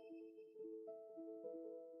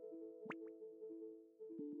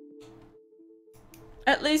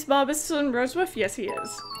 At least Bob is still in RoseWood? Yes, he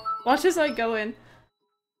is. Watch as I go in.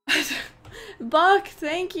 Buck,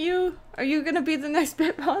 thank you. Are you gonna be the next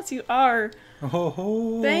bit boss? You are.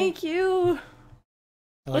 Oh. Thank you.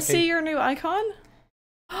 Let's see your new icon.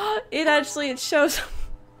 It shows.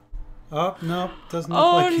 Oh, nope, doesn't look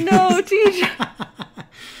like Oh no, TJ.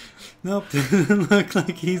 Nope, doesn't look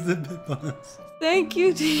like he's the bit boss. Thank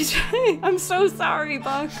you, TJ. I'm so sorry,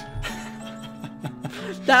 Buck.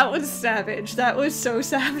 That was savage. That was so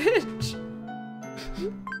savage.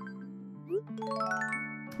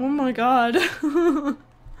 Oh my god.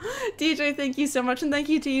 DJ, thank you so much, and thank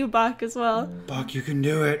you to you, Buck, as well. Buck, you can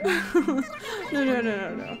do it.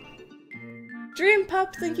 No. Dream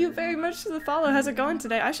Pup, thank you very much for the follow. How's it going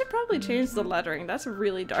today? I should probably change the lettering. That's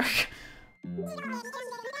really dark.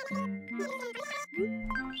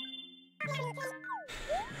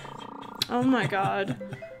 Oh my god.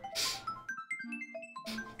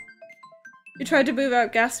 You tried to move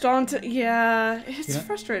out Gaston to— yeah, it's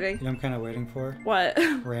frustrating. You know what I'm kind of waiting for? What?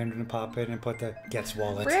 Random to pop in and put the gets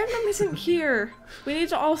wallet. Random isn't here. We need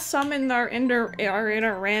to all summon our inner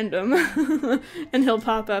random. And he'll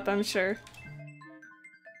pop up, I'm sure.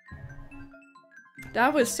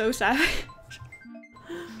 That was so savage.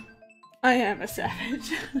 I am a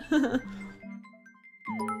savage.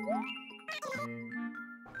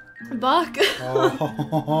 Buck!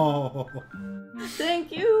 Oh.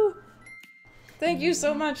 Thank you! Thank you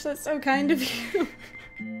so much, that's so kind of you.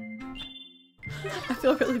 I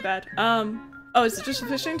feel really bad. Oh, is it just a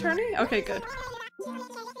fishing tourney? Okay, good.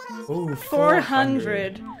 Ooh,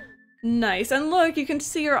 400. Nice, and look, you can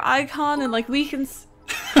see your icon and like we can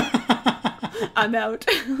I'm out.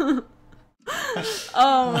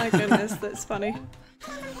 Oh my goodness, that's funny.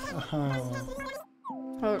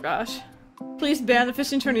 Oh gosh. Please ban the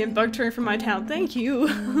fishing tourney and bug tourney from my town. Thank you.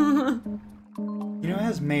 You know,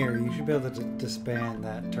 as mayor, you should be able to disband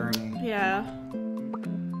that tourney. Yeah.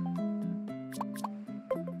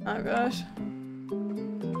 Oh gosh.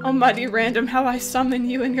 Almighty random, how I summon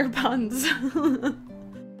you and your puns.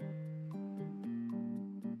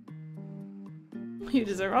 You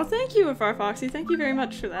deserve— oh, thank you, Farfoxy. Thank you very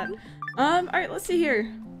much for that. Alright, let's see here.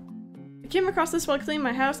 I came across this while cleaning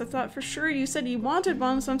my house. I thought for sure you said you wanted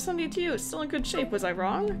one, so I'm sending it to you. It's still in good shape. Was I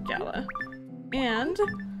wrong? Gala. And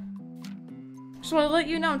just want to let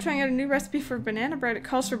you know I'm trying out a new recipe for banana bread. It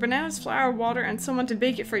calls for bananas, flour, water, and someone to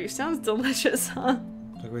bake it for you. Sounds delicious, huh?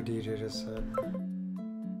 Look what DJ just said.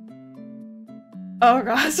 Oh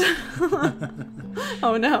gosh.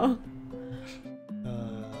 Oh no.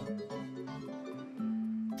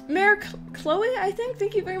 Mayor Chloe, I think.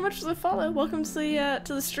 Thank you very much for the follow. Welcome to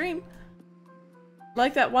the stream.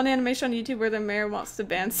 Like that one animation on YouTube where the mayor wants to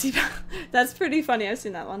ban Seabound. That's pretty funny. I've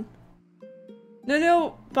seen that one.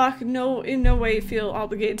 No, Bach, no, in no way feel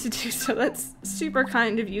obligated to do so. That's super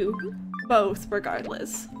kind of you both,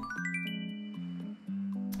 regardless.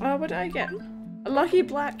 What did I get? A lucky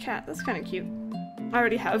black cat. That's kind of cute. I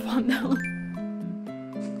already have one though.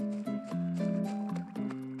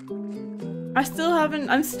 I'm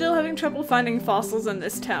still having trouble finding fossils in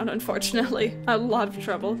this town, unfortunately. A lot of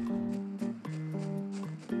trouble.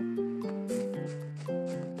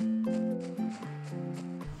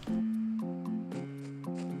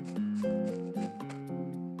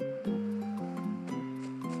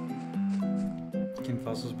 Can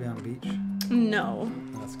fossils be on beach? No.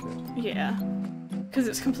 That's good. Yeah. Because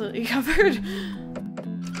it's completely covered.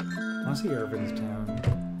 I want to see Irvin's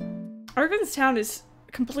town. Irvin's town is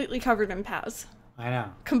completely covered in POWs. I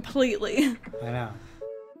know. Completely. I know.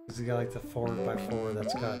 Because he got like the 4x4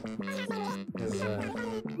 that's got his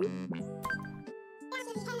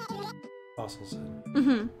fossils in.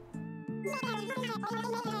 Mm-hmm.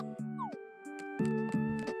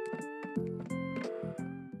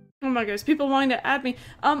 Oh my goodness, people wanting to add me.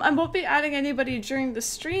 I won't be adding anybody during the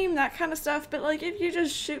stream, that kind of stuff, but like if you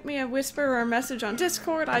just shoot me a whisper or a message on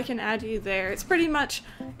Discord, I can add you there. It's pretty much,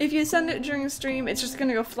 if you send it during the stream, it's just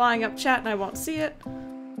gonna go flying up chat and I won't see it.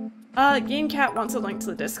 GameCat wants a link to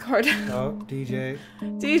the Discord. Oh, DJ.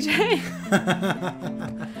 DJ!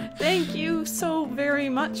 Thank you so very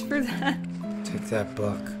much for that. Take that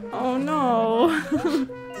book. Oh no.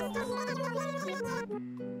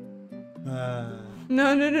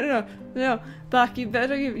 No. Buck, you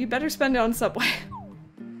better spend it on Subway.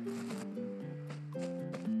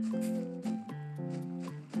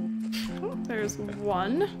 Oh, there's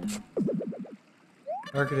one.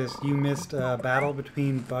 Arcadus, you missed a battle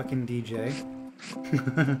between Buck and DJ.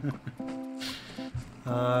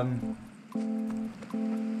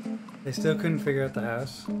 They still couldn't figure out the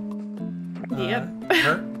house.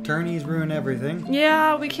 Yep. Tourneys ruin everything.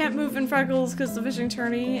 Yeah, we can't move in Freckles because the fishing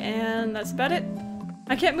tourney, and that's about it.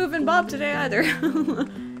 I can't move in Bob today either.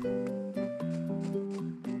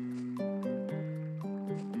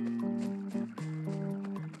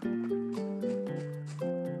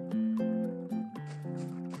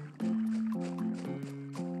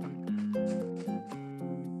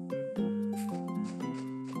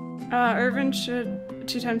 Irvin should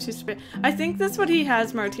 2 times use to. I think that's what he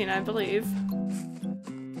has, Martina, I believe.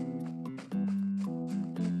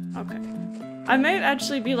 Okay. I might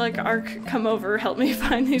actually be like, Ark, come over, help me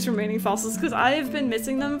find these remaining fossils, because I have been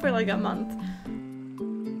missing them for like a month.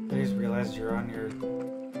 I just realized you're on your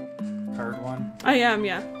card one. I am,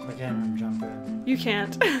 yeah. So I can't even jump in. You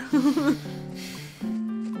can't.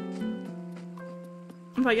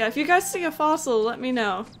 But yeah, if you guys see a fossil, let me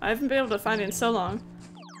know. I haven't been able to find it in so long.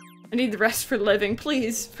 I need the rest for living,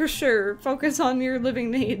 please, for sure. Focus on your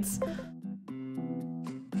living needs.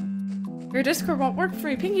 Your Discord won't work for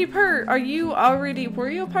me. Pinky Purr, were you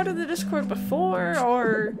a part of the Discord before,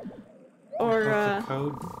 or the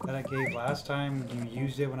code that I gave last time, you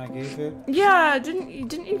used it when I gave it? Yeah, didn't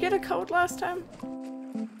you get a code last time?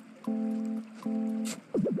 Am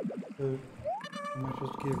I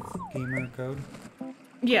supposed to give Gamer a code?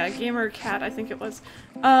 Yeah, Gamer Cat, I think it was.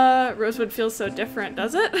 Rosewood feels so different,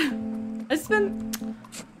 does it? It's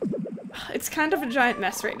kind of a giant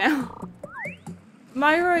mess right now.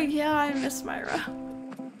 Myra, yeah, I miss Myra.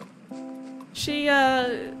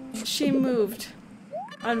 She moved,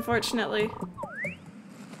 unfortunately.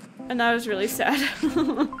 And that was really sad.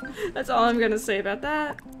 That's all I'm gonna say about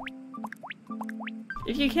that.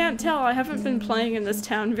 If you can't tell, I haven't been playing in this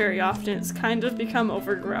town very often. It's kind of become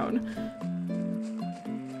overgrown.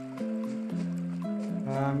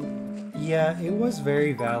 Yeah, it was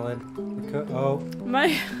very valid. Oh.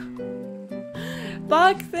 My...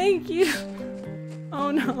 Buck, thank you!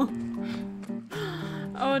 Oh no.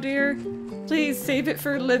 Oh dear. Please save it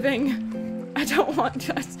for living. I don't want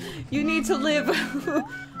to... You need to live.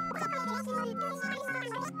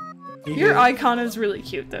 Your icon is really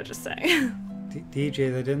cute though, just saying.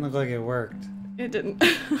 DJ, that didn't look like it worked. It didn't.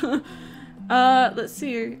 Let's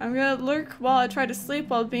see. I'm gonna lurk while I try to sleep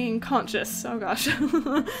while being conscious. Oh gosh.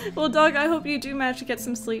 Well, dog, I hope you do manage to get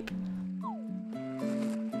some sleep.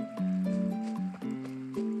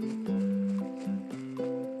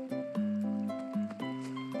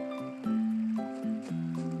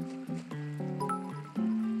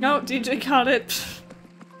 No, DJ caught it.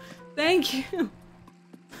 Thank you.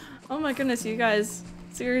 Oh my goodness, you guys.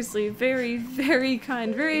 Seriously, very, very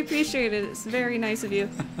kind. Very appreciated. It's very nice of you.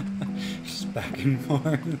 Just back and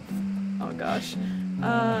forth. Oh gosh.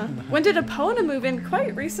 When did Epona move in?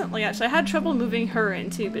 Quite recently, actually. I had trouble moving her in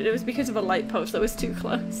too, but it was because of a light post that was too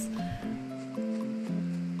close.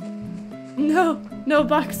 No! No,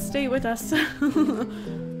 Buck, stay with us.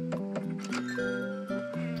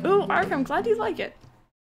 Ooh, Ark, I'm glad you like it.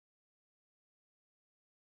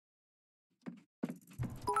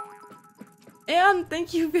 And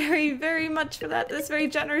thank you very, very much for that. That's very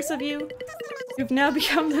generous of you. You've now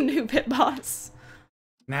become the new pit boss.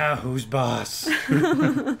 Now who's boss?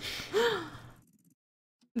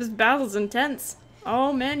 This battle's intense.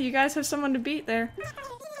 Oh man, you guys have someone to beat there.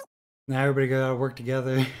 Now everybody gotta work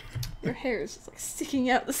together. Your hair is just like sticking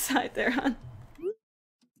out the side there, hon.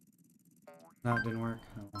 No, it didn't work.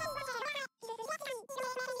 Oh.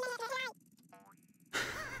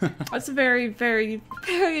 That's very, very,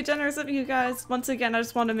 very generous of you guys. Once again, I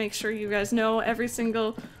just want to make sure you guys know every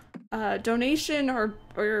single donation or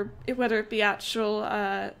whether it be actual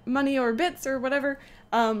money or bits or whatever,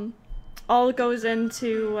 all goes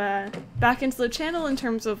into back into the channel in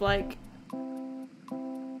terms of like,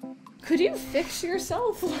 could you fix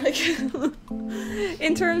yourself? Like,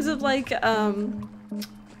 in terms of like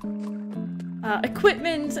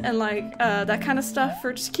equipment and like that kind of stuff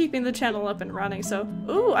for just keeping the channel up and running. So,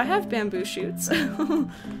 ooh, I have bamboo shoots.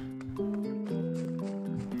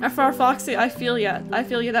 FR Foxy, I feel ya. I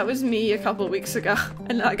feel ya. That was me a couple weeks ago,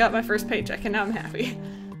 and I got my first paycheck, and now I'm happy.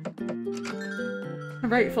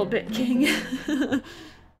 Rightful Bit King.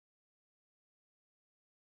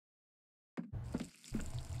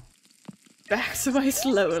 Backs away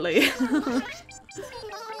slowly.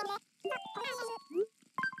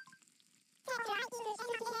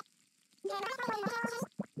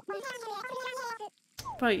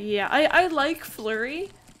 But yeah, I like Flurry.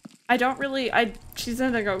 I don't really, she's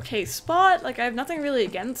in an okay spot. Like, I have nothing really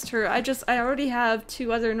against her. I already have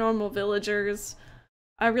 2 other normal villagers.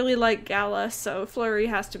 I really like Gala, so Flurry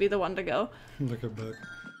has to be the one to go. Look at Buck.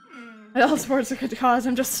 All sports are good cause,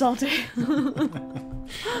 I'm just salty.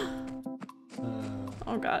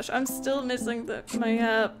 Oh gosh, I'm still missing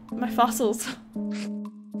my fossils.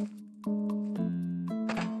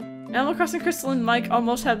 Animal Crossing Crystal and Mike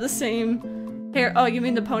almost have the same hair. Oh, you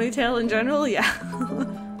mean the ponytail in general? Yeah.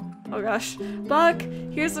 Oh gosh. Buck,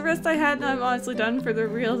 here's the wrist I had and I'm honestly done for the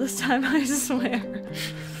real this time, I swear.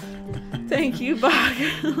 Thank you, Buck.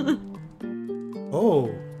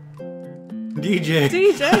 Oh. DJ.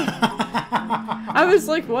 DJ. I was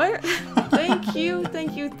like, what? Thank you,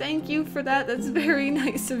 thank you, thank you for that. That's very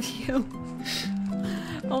nice of you.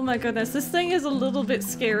 Oh my goodness, this thing is a little bit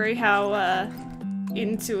scary how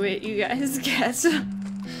into it you guys get.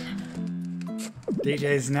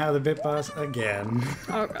 DJ's now the bit boss again.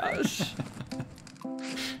 Oh gosh.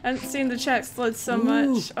 I haven't seen the chat flood so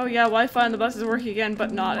much. Oh yeah, Wi-Fi on the bus is working again,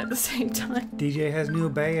 but not at the same time. DJ has new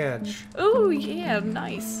badge. Oh yeah,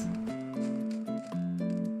 nice.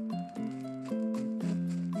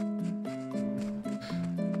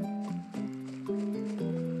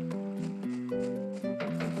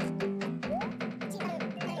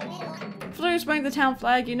 Flirt's wearing the town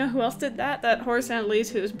flag. You know who else did that? That horse Annalise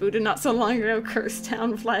who's booted not so long ago cursed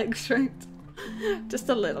town flag shirt. Just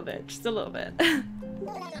a little bit, just a little bit.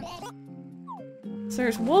 So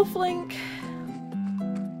there's Wolflink.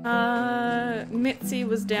 Mitzi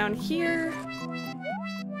was down here.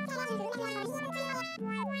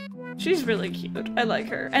 She's really cute. I like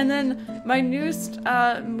her. And then my newest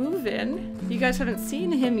move-in. You guys haven't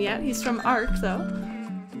seen him yet. He's from Ark though.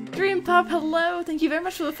 Dream Pop, hello! Thank you very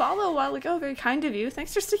much for the follow a while ago. Very kind of you.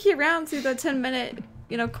 Thanks for sticking around through the 10-minute,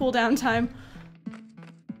 you know, cooldown time.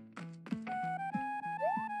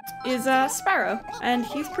 Is Sparrow, and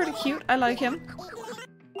he's pretty cute. I like him.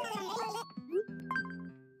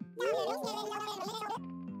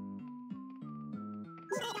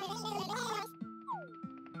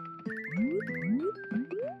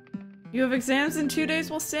 You have exams in 2 days?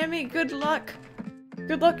 Well, Sammy, good luck.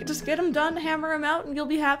 Good luck. Just get them done, hammer them out, and you'll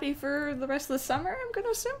be happy for the rest of the summer, I'm gonna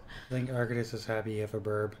assume. I think Arcadus is happy you have a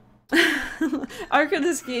burb.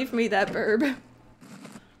 Arcadus gave me that burb.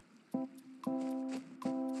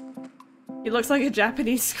 He looks like a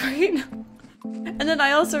Japanese screen. And then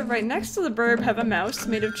I also, right next to the burb, have a mouse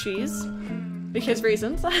made of cheese. Because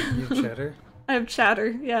reasons. You have cheddar? I have chatter,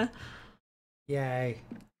 yeah. Yay.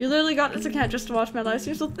 You literally got this account just to watch my live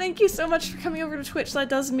stream, so thank you so much for coming over to Twitch. That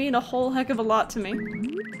does mean a whole heck of a lot to me.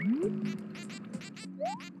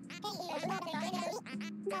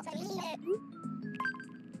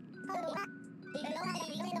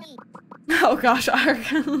 Oh gosh, Ark.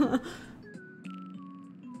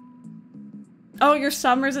 Oh, your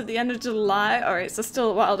summer's at the end of July? Alright, so still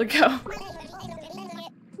a while to go.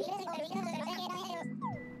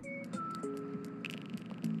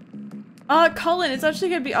 Colin, it's actually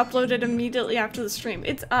gonna be uploaded immediately after the stream.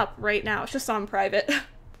 It's up right now, it's just on private.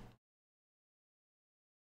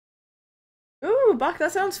 Ooh, Buck,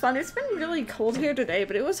 that sounds fun. It's been really cold here today,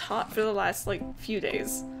 but it was hot for the last, like, few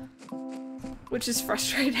days. Which is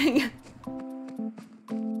frustrating.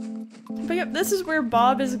 But yep, this is where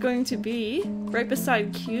Bob is going to be, right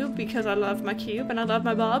beside Cube, because I love my Cube and I love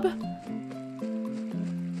my Bob.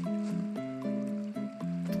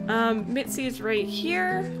 Mitzi is right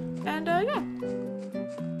here, and yeah.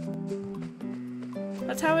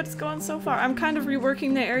 That's how it's going so far. I'm kind of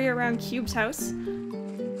reworking the area around Cube's house.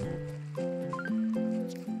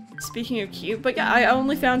 Speaking of Cube, but yeah, I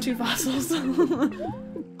only found 2 fossils.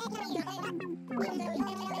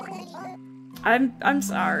 I'm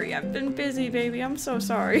sorry, I've been busy, baby, I'm so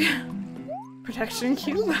sorry. Protection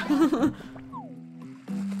Cube?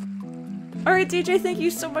 Alright, DJ, thank you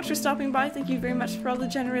so much for stopping by. Thank you very much for all the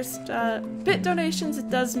generous bit donations. It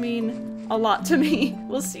does mean a lot to me.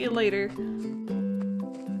 We'll see you later.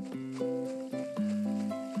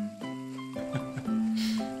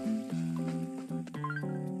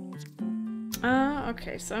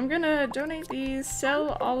 Okay, so I'm gonna donate these,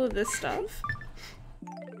 sell all of this stuff.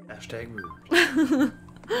 Hashtag rude.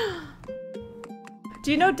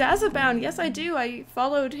 Do you know Dazabound? Yes, I do. I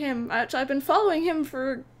followed him. Actually, I've been following him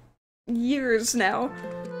for years now.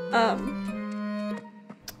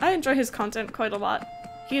 I enjoy his content quite a lot.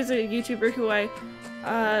 He is a YouTuber who I,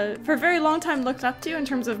 for a very long time looked up to in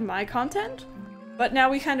terms of my content, but now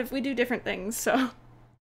we do different things, so.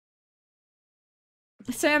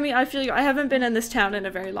 Sammy, I feel you. I haven't been in this town in a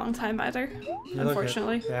very long time either,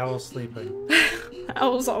 unfortunately. The owl's sleeping.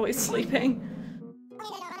 Owl's always sleeping.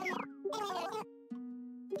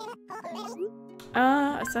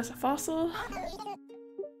 Assess a fossil.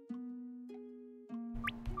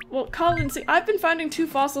 Well, Colin, see, I've been finding 2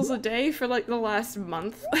 fossils a day for like the last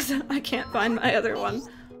month. I can't find my other one.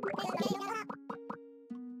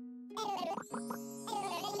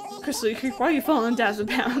 Crystal Creek, why are you following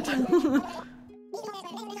Dazabound?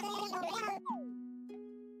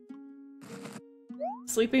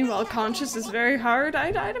 Sleeping while conscious is very hard?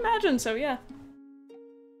 I'd imagine so, yeah.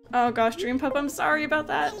 Oh gosh, Dream Pup, I'm sorry about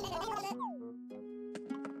that.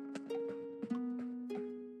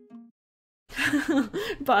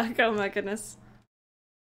 Buck, oh my goodness.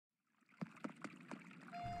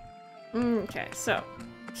 Okay, so,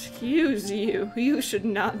 excuse you. You should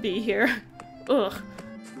not be here. Ugh.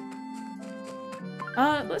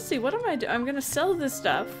 Let's see, what am I doing? I'm gonna sell this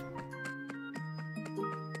stuff.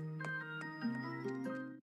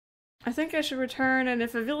 I think I should return, and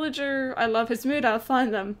if a villager I love his mood, I'll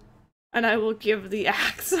find them. And I will give the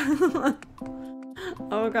axe.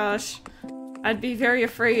 Oh gosh. I'd be very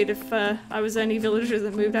afraid if I was any villager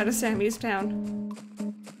that moved out of Sammy's town.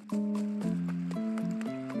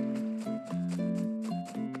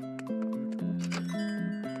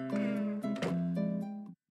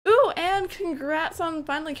 Ooh, and congrats on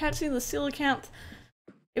finally catching the seal account.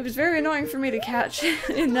 It was very annoying for me to catch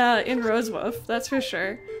in RoseWood, that's for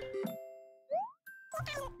sure.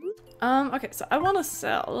 Okay, so I want to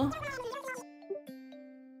sell.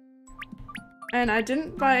 And I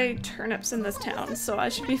didn't buy turnips in this town, so I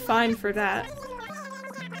should be fine for that.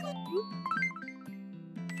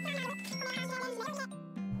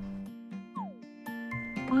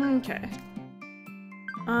 Okay.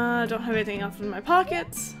 I don't have anything else in my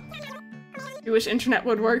pockets. You wish internet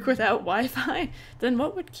would work without Wi-Fi? Then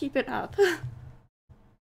what would keep it up?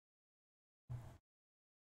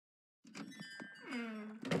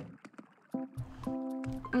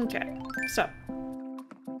 Okay, so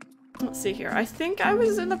let's see here. I think I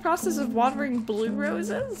was in the process of watering blue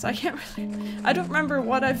roses. I don't remember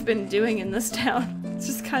what I've been doing in this town. It's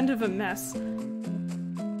just kind of a mess.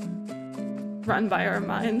 Run by our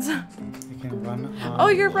minds. You can run on. Oh,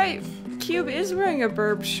 you're right. Cube is wearing a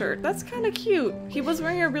burb shirt. That's kind of cute. He was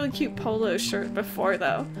wearing a really cute polo shirt before,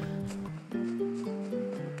 though.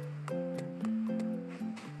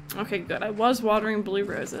 Okay, good. I was watering blue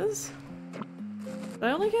roses. Did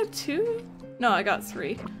I only get 2? No, I got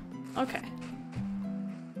 3. Okay.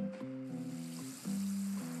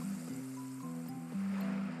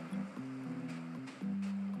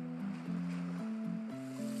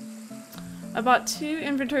 I bought 2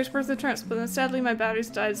 inventories worth of turnips, but then sadly my batteries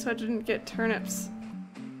died, so I didn't get turnips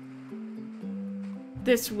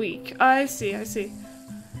this week. I see, I see.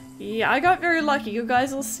 Yeah, I got very lucky. You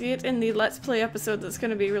guys will see it in the Let's Play episode that's going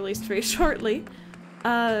to be released very shortly.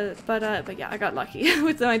 But yeah, I got lucky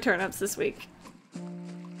with my turnips this week.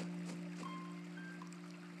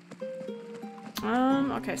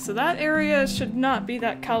 Okay, so that area should not be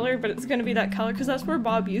that color, but it's gonna be that color because that's where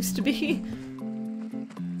Bob used to be.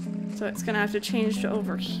 So it's gonna have to change to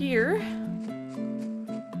over here.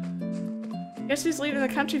 Guess he's leaving the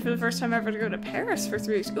country for the first time ever to go to Paris for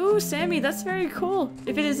 3 weeks. Ooh, Sammy, that's very cool.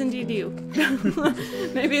 If it is indeed you.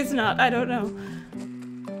 Maybe it's not, I don't know.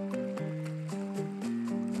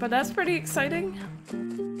 But that's pretty exciting.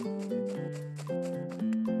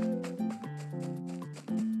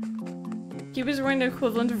 Cube is wearing the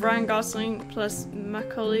equivalent of Ryan Gosling plus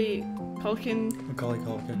Macaulay Culkin.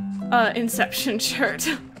 Inception shirt.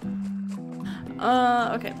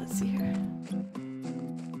 Okay, let's see here.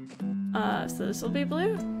 So this will be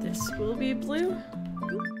blue. This will be blue.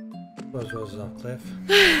 Those roses off cliff.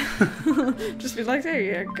 Just be like, there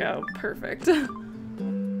you go. Perfect.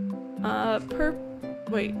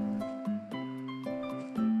 Wait.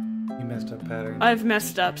 You messed up pattern. I've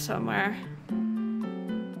messed up somewhere.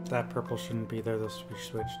 That purple shouldn't be there, those we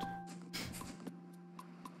switched.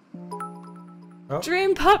 Oh.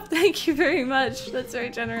 Dream Pup, thank you very much. That's very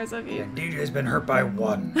generous of you. DJ's been hurt by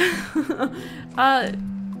 1.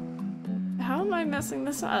 How am I messing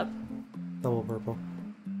this up? Double purple.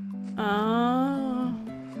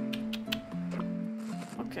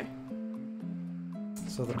 Okay.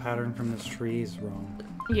 So the pattern from this tree is wrong.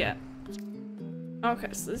 Yeah. Okay,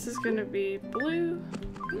 so this is gonna be blue,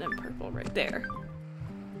 and then purple right there.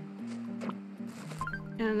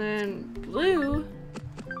 And then blue,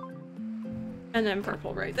 and then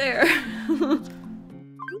purple right there.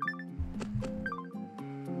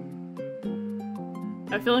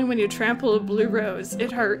 I feel like when you trample a blue rose,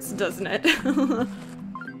 it hurts, doesn't it?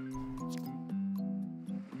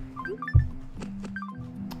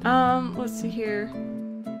 Let's see here.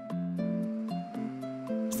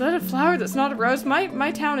 Is that a flower that's not a rose?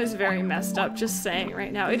 My town is very messed up, just saying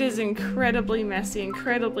right now. It is incredibly messy,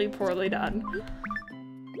 incredibly poorly done.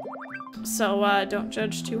 So, don't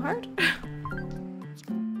judge too hard.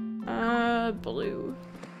 Blue.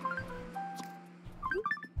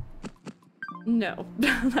 No,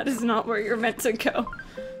 that is not where you're meant to go.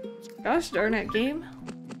 Gosh darn it, game.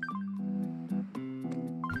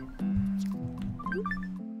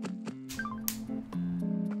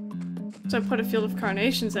 So I put a field of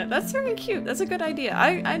carnations in it. That's very cute. That's a good idea.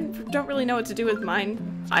 I don't really know what to do with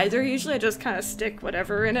mine either. Usually I just kind of stick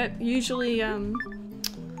whatever in it. Usually,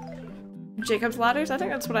 Jacob's ladders. I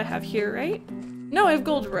think that's what I have here, right? No, I have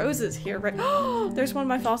gold roses here, right? Oh, there's one of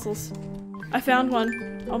my fossils. I found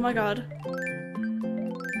one. Oh my god.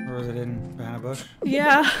 Or was it hidden behind a bush?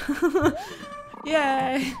 Yeah.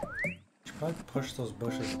 Yay. Should probably push those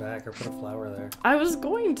bushes back or put a flower there. I was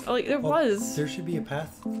going to, like, there was. There should be a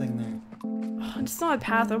path thing there. Oh, it's not a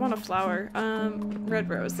path, I want a flower. Red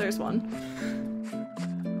rose, there's one.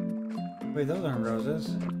 Wait, those aren't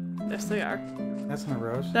roses. Yes, they are. That's not a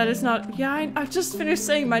rose. That is not- yeah, I've just finished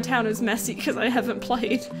saying my town is messy because I haven't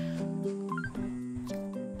played.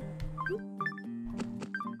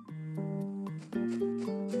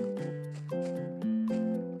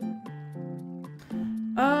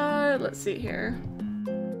 Let's see here.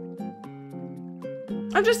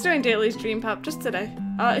 I'm just doing daily stream pop just today.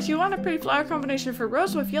 If you want a pretty flower combination for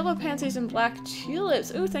RoseWood, yellow pansies and black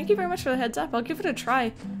tulips. Ooh, thank you very much for the heads up. I'll give it a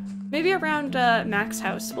try. Maybe around Mac's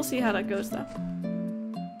house. We'll see how that goes though.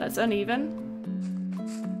 That's uneven.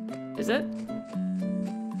 Is it?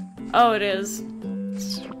 Oh, it is.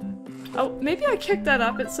 Oh, maybe I kicked that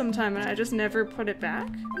up at some time and I just never put it back?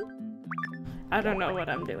 I don't know what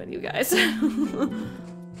I'm doing, you guys.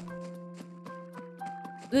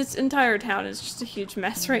 This entire town is just a huge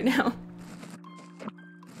mess right now.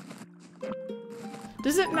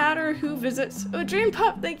 Does it matter who visits? Oh, Dream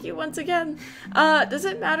Pup, thank you once again. Does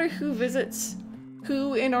it matter who visits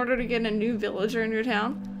who in order to get a new villager in your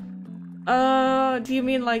town? Do you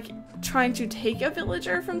mean like trying to take a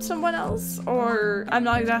villager from someone else? Or I'm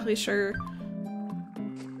not exactly sure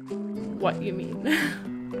what you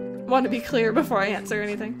mean. Want to be clear before I answer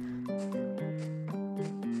anything.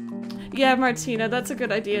 Yeah, Martina, that's a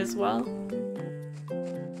good idea as well.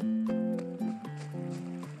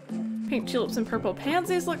 Pink tulips and purple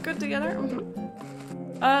pansies look good together.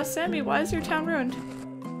 Mm-hmm. Sammy, why is your town ruined?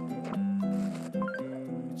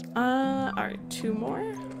 Alright, 2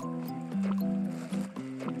 more.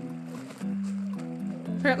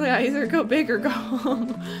 Apparently I either go big or go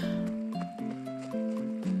home.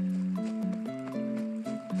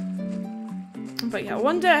 But yeah,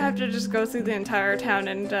 one day I have to just go through the entire town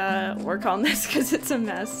and work on this because it's a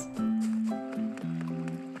mess.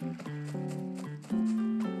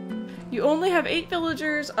 You only have 8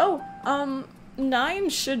 villagers. Oh, 9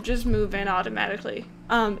 should just move in automatically.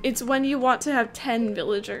 It's when you want to have 10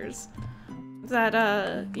 villagers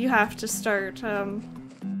that you have to start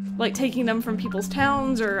like taking them from people's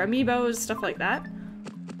towns or amiibos, stuff like that.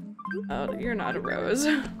 Oh, you're not a rose.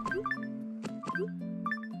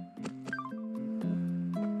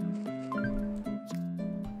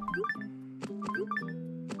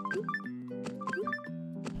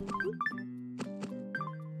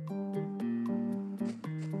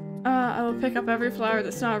 I will pick up every flower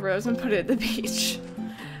that's not a rose and put it at the beach.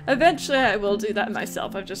 Eventually I will do that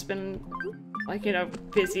myself. I've just been, like, you know,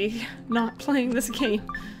 busy not playing this game.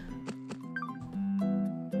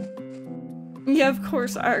 Yeah, of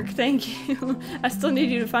course, Ark, thank you. I still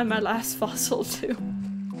need you to find my last fossil, too.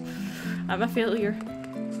 I'm a failure.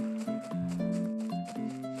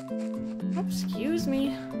 Oh, excuse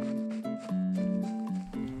me.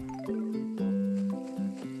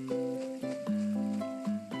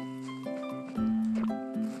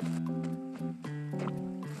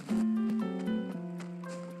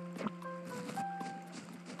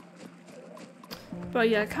 But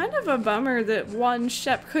yeah, kind of a bummer that 1,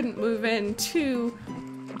 Shep couldn't move in, 2,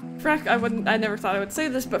 I never thought I would say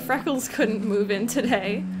this, but Freckles couldn't move in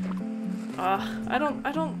today.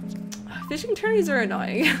 Fishing tourneys are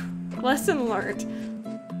annoying. Lesson learned.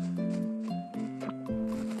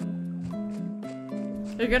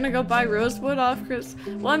 You're gonna go buy RoseWood off Chris?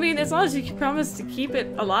 Well, I mean, as long as you can promise to keep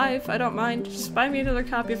it alive, I don't mind. Just buy me another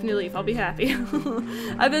copy of New Leaf, I'll be happy.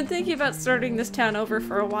 I've been thinking about starting this town over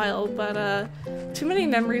for a while, but too many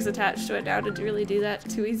memories attached to it now to really do that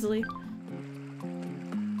too easily.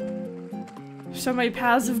 So many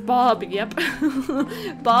paths of Bob, yep.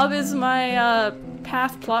 Bob is my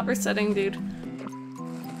path plot resetting dude.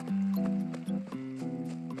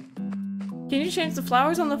 Can you change the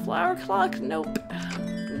flowers on the flower clock? Nope.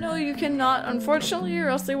 No, you cannot, unfortunately, or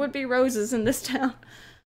else there would be roses in this town.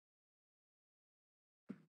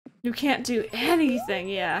 You can't do anything,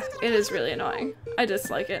 yeah. It is really annoying. I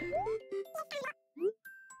dislike it.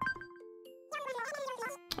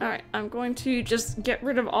 Alright, I'm going to just get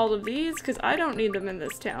rid of all of these, because I don't need them in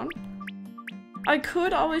this town. I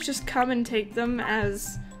could always just come and take them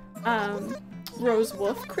as,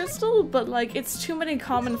 RoseWood crystal, but, like, it's too many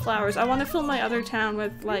common flowers. I want to fill my other town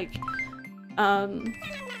with, like,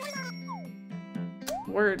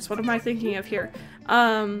 words. What am I thinking of here?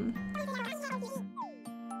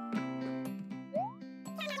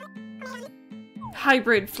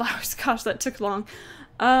 Hybrid flowers. Gosh, that took long.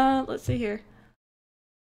 Let's see here.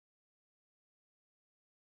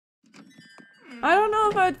 I don't know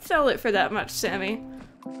if I'd sell it for that much, Sammy.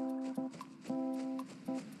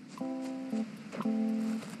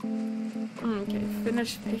 Okay,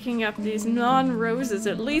 finish picking up these non-roses.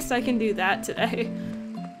 At least I can do that today.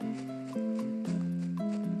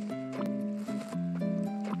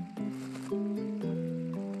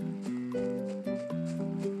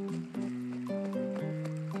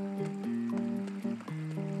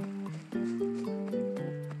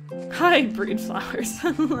 Hi, breed flowers.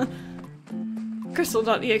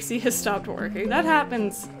 Crystal.exe has stopped working. That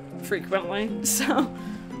happens frequently, so...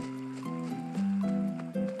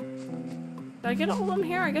 Did I get all of them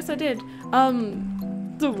here? I guess I did.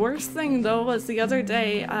 The worst thing though was the other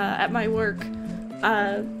day at my work,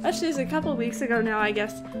 actually it's a couple weeks ago now I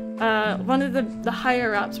guess, one of the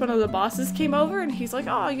higher ups, one of the bosses came over and he's like,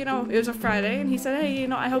 oh, you know, it was a Friday, and he said, hey, you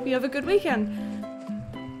know, I hope you have a good weekend.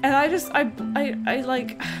 And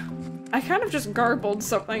I kind of just garbled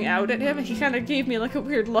something out at him, and he kind of gave me like a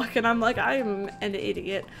weird look, and I'm like, I am an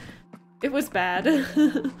idiot. It was bad.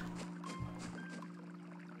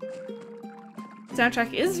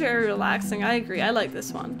 Soundtrack is very relaxing, I agree, I like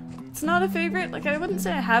this one. It's not a favorite, like I wouldn't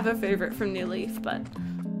say I have a favorite from New Leaf, but...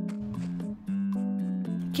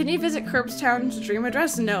 Can you visit Curbstown's dream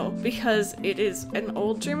address? No, because it is an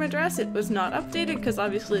old dream address, it was not updated because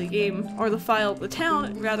obviously the game, or the file, the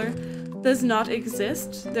town rather, does not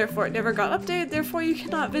exist, therefore it never got updated, therefore you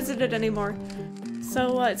cannot visit it anymore.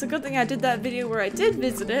 So it's a good thing I did that video where I did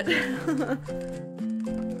visit it.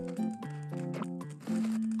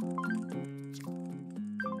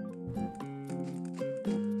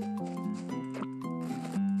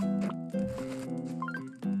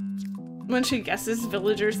 When she guesses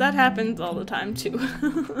villagers, that happens all the time too.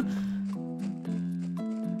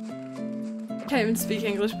 Can't even speak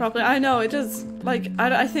English properly. I know, it just, like,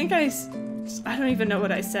 I think I don't even know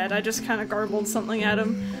what I said. I just kind of garbled something at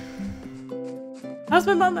him. How's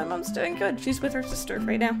my mom? My mom's doing good. She's with her sister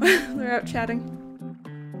right now. They're out chatting.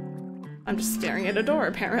 I'm just staring at a door,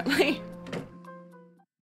 apparently.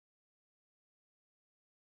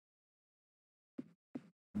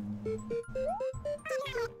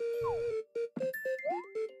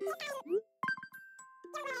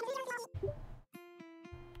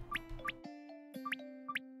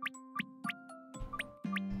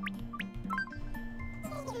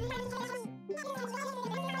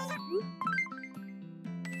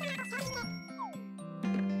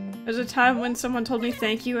 There's a time when someone told me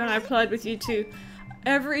thank you and I replied with you too.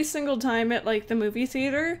 Every single time at like the movie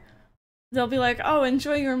theater, they'll be like, oh,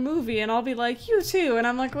 enjoy your movie, and I'll be like, you too, and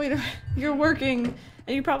I'm like, wait a minute, you're working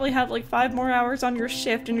and you probably have like 5 more hours on your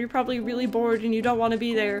shift and you're probably really bored and you don't want to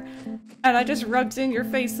be there, and I just rubbed in your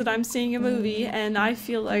face that I'm seeing a movie, and I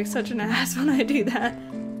feel like such an ass when I do that.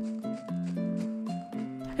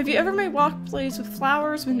 Have you ever made walk plays with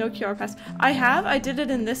flowers with no QR pass? I have. I did it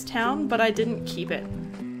in this town, but I didn't keep it.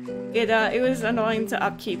 It was annoying to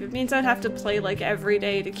upkeep. It means I'd have to play like every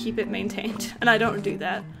day to keep it maintained, and I don't do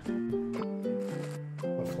that.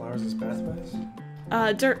 What flowers is pathways?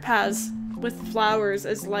 Dirt paths with flowers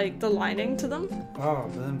as like the lining to them. Oh,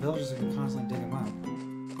 but then villagers can constantly dig them up.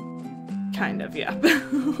 Kind of, yeah.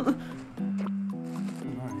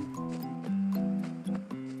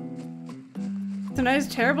 Tonight is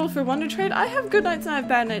terrible for Wonder Trade. I have good nights and I have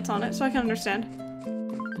bad nights on it, so I can understand.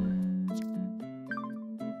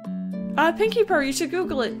 Pinky Purr, you should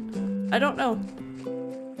Google it. I don't know.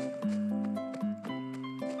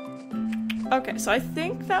 Okay, so I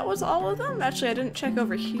think that was all of them. Actually, I didn't check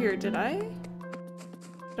over here, did I?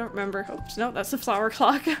 Don't remember. Oops, no, that's the flower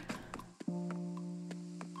clock.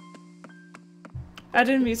 At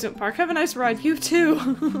an amusement park. Have a nice ride. You too.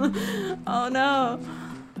 Oh no.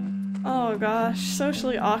 Oh gosh,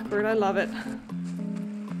 socially awkward. I love it.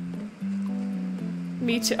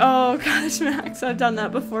 Me too. Oh gosh, Max, I've done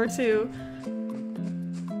that before too.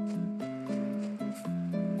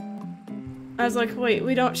 I was like, wait,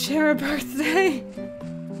 we don't share a birthday?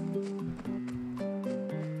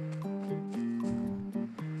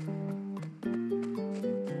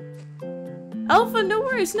 Alpha, no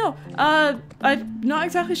worries, no. I'm not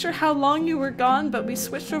exactly sure how long you were gone, but we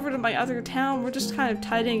switched over to my other town. We're just kind of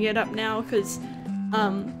tidying it up now, because,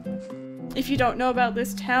 if you don't know about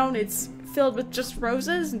this town, it's filled with just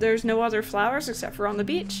roses. There's no other flowers except for on the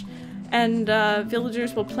beach. And,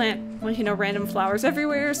 villagers will plant, like, you know, random flowers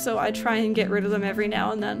everywhere, so I try and get rid of them every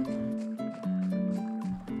now and then.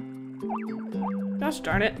 Gosh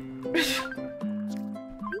darn it.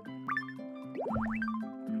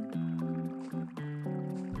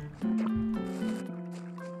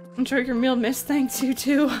 Enjoy your meal, miss. Thanks, you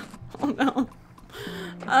too. Oh no.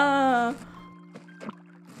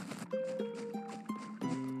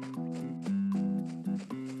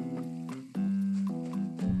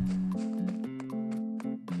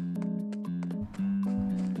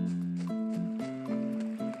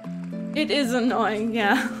 It is annoying,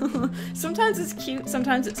 yeah. Sometimes it's cute,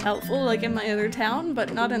 sometimes it's helpful, like in my other town,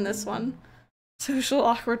 but not in this one. Social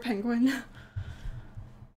awkward penguin.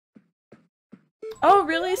 Oh,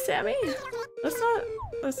 really, Sammy?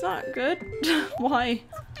 That's not good. Why?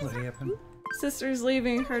 What happened? Sister's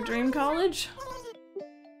leaving her dream college?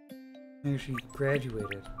 Maybe she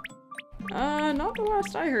graduated. Not the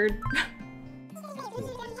last I heard.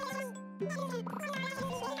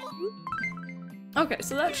 Okay,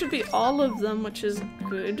 so that should be all of them, which is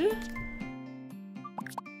good.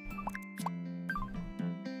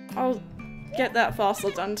 I'll get that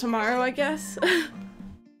fossil done tomorrow, I guess.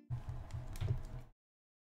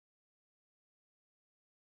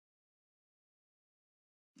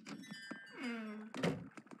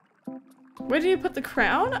 Where do you put the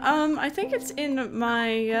crown? I think it's in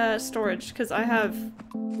my storage, because I have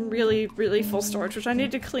really, really full storage, which I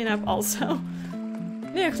need to clean up also.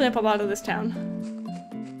 I need to clean up a lot of this town.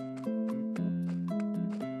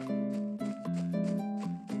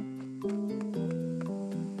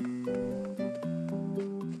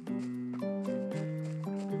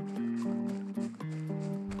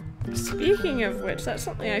 Speaking of which, that's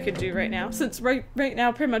something I could do right now, since right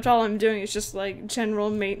now pretty much all I'm doing is just like general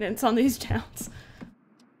maintenance on these towns.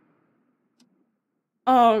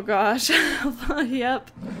 Oh gosh.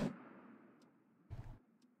 Yep.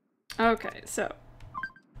 Okay, so.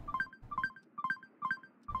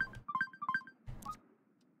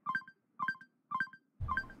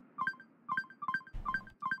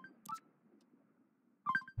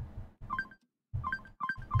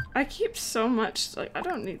 I keep so much, like, I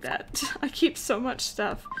don't need that. I keep so much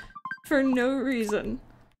stuff for no reason.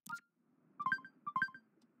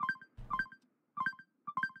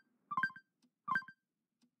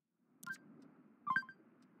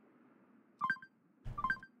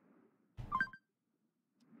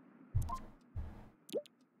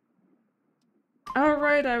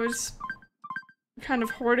 Alright, I was kind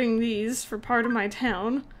of hoarding these for part of my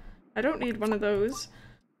town. I don't need one of those.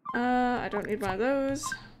 I don't need one of those.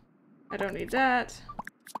 I don't need that.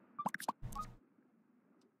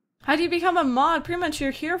 How do you become a mod? Pretty much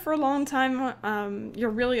you're here for a long time, you're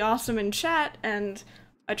really awesome in chat, and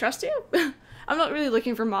I trust you. I'm not really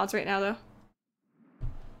looking for mods right now, though.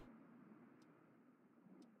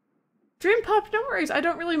 Dream Pop, no worries, I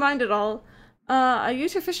don't really mind at all. I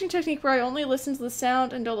use your fishing technique where I only listen to the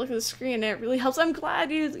sound and don't look at the screen, and it really helps. I'm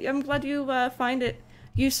glad you find it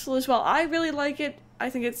useful as well. I really like it. I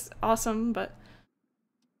think it's awesome, but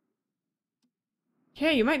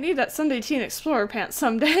yeah, you might need that Sunday Teen Explorer pants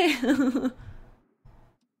someday.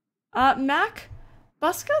 Mac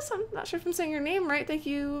Buscus? I'm not sure if I'm saying your name right. Thank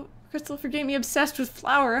you, Crystal, for getting me obsessed with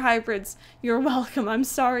flower hybrids. You're welcome. I'm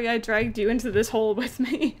sorry I dragged you into this hole with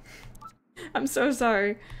me. I'm so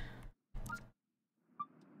sorry.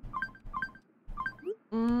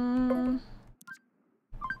 I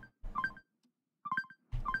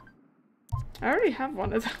already have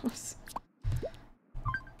one of those.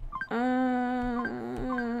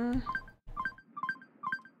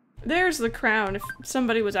 There's the crown, if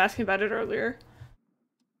somebody was asking about it earlier.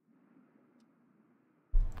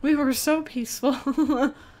 We were so peaceful.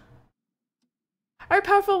 Our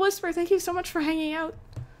Powerful Whisper, thank you so much for hanging out.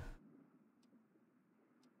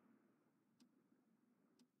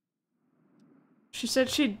 She said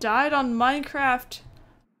she died on Minecraft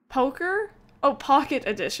Poker? Oh, Pocket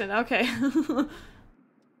Edition, okay.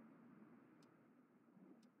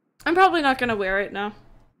 I'm probably not gonna wear it now.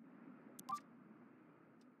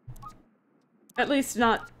 At least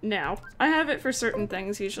not now. I have it for certain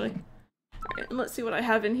things usually. Alright, let's see what I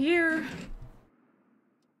have in here.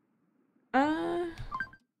 Oh,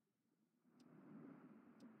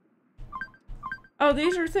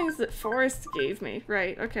 these are things that Forrest gave me.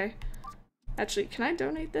 Right, okay. Actually, can I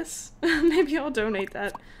donate this? Maybe I'll donate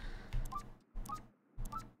that.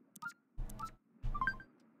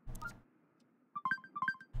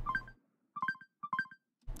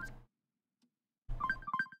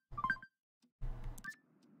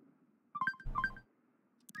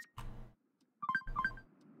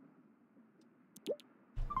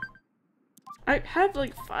 I have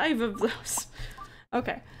like 5 of those.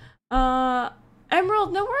 Okay.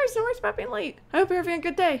 Emerald, no worries about being late. I hope you're having a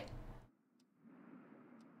good day.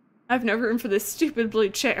 I have no room for this stupid blue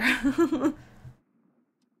chair.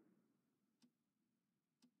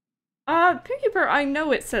 Pinky Bear, I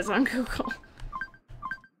know it says on Google.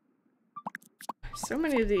 So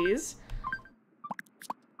many of these.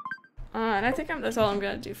 And I think that's all I'm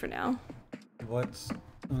gonna do for now. What's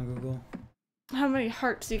on Google? How many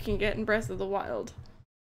hearts you can get in Breath of the Wild.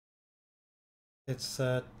 It's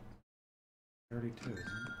 32, isn't it?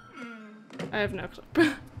 I have no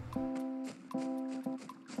clue.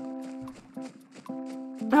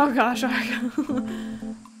 Oh gosh, I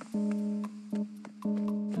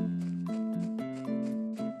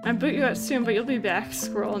boot you out soon, but you'll be back.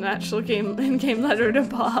 Scroll an actual in-game letter to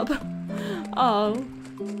Bob. Oh.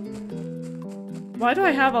 Why do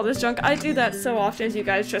I have all this junk? I do that so often, as you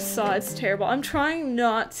guys just saw. It's terrible. I'm trying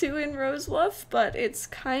not to in RoseWood, but it's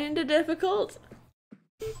kinda difficult.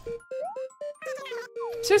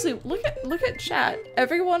 Seriously, look at chat.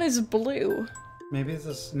 Everyone is blue. Maybe it's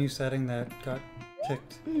this new setting that got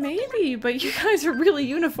kicked. Maybe, but you guys are really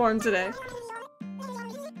uniform today.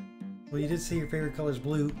 Well, you did say your favorite color is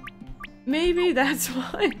blue. Maybe that's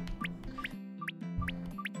why.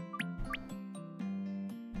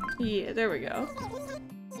 Yeah, there we go.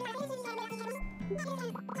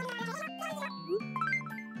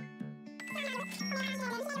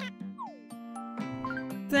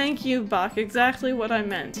 Thank you, Buck. Exactly what I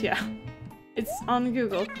meant, yeah. It's on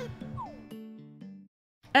Google.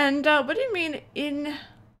 And, what do you mean,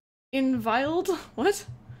 inviled? What?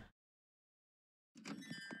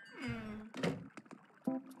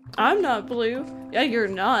 I'm not blue. Yeah, you're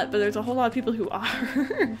not, but there's a whole lot of people who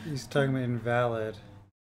are. He's talking about invalid.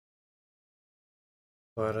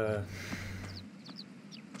 But,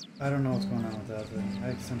 I don't know what's going on with that, but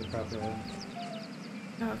I sent it properly.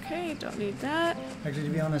 Okay, don't need that. Actually, to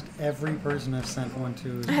be honest, every person I've sent one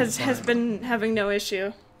to has been having no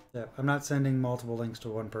issue. Yeah, I'm not sending multiple links to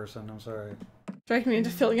one person, I'm sorry. Dragged me into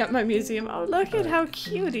filling up my museum. Oh, look at how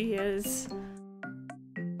cute he is.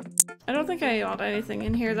 I don't think I want anything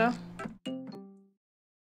in here, though.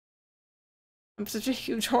 I'm such a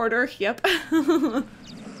huge hoarder. Yep.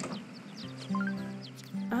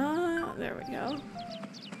 There we go.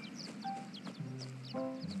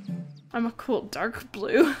 I'm a cool dark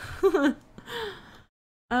blue.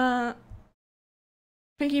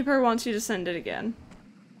 Pinky Purr wants you to send it again.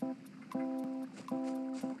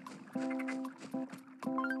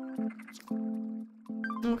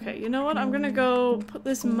 Okay, you know what? I'm gonna go put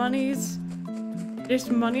these bells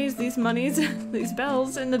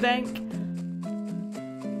in the bank.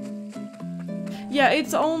 Yeah,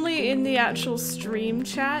 it's only in the actual stream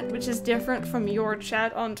chat, which is different from your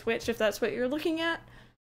chat on Twitch, if that's what you're looking at.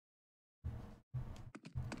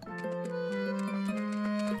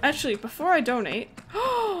 Actually, before I donate...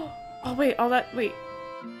 Oh, wait, wait.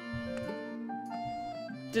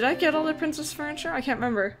 Did I get all the princess furniture? I can't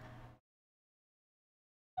remember.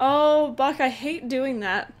 Oh, Buck, I hate doing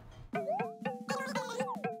that.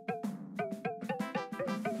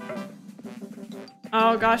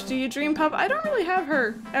 Oh gosh, do you dream pup? I don't really have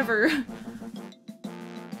her, ever.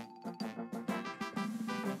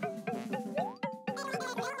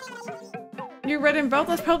 You're red in both?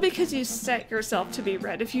 That's probably because you set yourself to be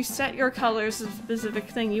red. If you set your color as a specific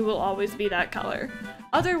thing, you will always be that color.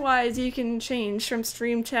 Otherwise, you can change from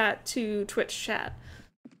stream chat to Twitch chat.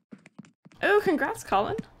 Oh, congrats,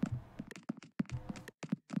 Colin.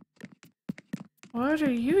 What are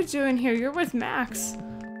you doing here? You're with Max.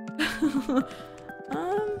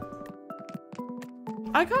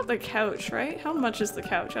 I got the couch, right? How much is the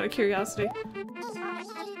couch, out of curiosity?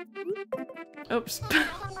 Oops.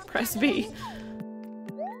 Press B.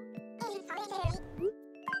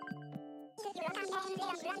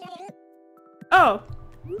 Oh!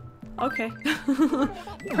 Okay.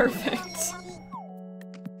 Perfect.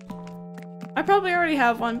 I probably already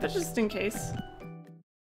have one, but just in case.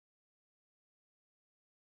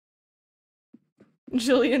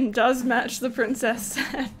 Jillian does match the princess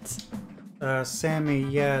set. Sammy,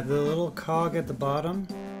 yeah, the little cog at the bottom.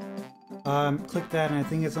 Click that and I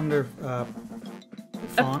think it's under,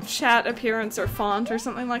 font. A chat appearance or font or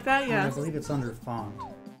something like that, yeah. And I believe it's under font.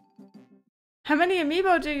 How many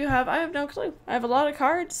amiibo do you have? I have no clue. I have a lot of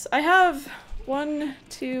cards. I have 1,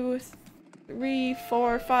 2, 3,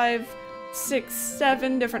 4, 5, 6,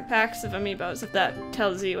 7 different packs of amiibos, if that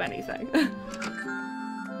tells you anything.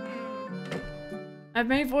 I have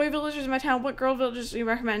many boy villagers in my town. What girl villagers do you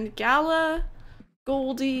recommend? Gala,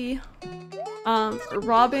 Goldie,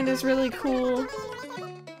 Robin is really cool.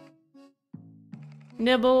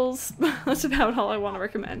 Nibbles. That's about all I want to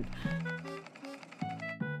recommend.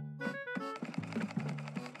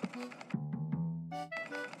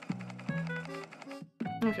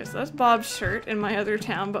 Okay, so that's Bob's shirt in my other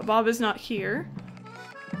town, but Bob is not here.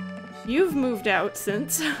 You've moved out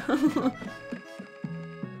since.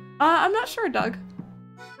 I'm not sure, Doug.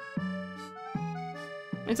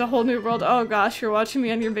 It's a whole new world. Oh gosh, you're watching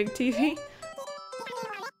me on your big TV.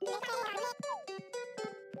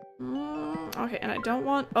 Okay, and I don't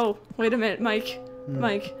want- oh, wait a minute, Mike.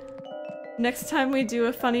 Mike. Next time we do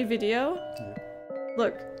a funny video,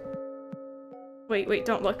 look. Wait,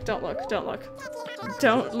 don't look, don't look, don't look.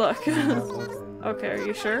 Don't look. Okay. Okay, are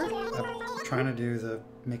you sure? I'm trying to do the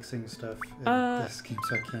mixing stuff in this game,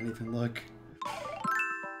 so I can't even look.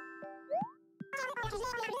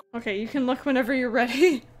 Okay, you can look whenever you're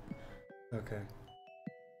ready. Okay.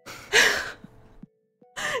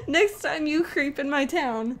 Next time you creep in my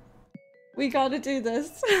town, we gotta do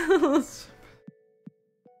this.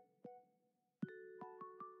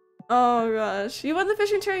 Oh gosh, you won the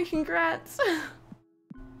fishing tourney, congrats!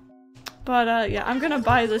 But yeah, I'm gonna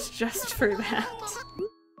buy this just for that.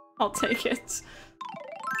 I'll take it.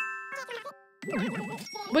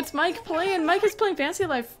 What's Mike playing? Mike is playing Fantasy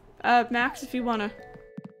Life. Max, if you wanna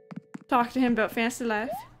talk to him about Fantasy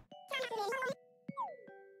Life.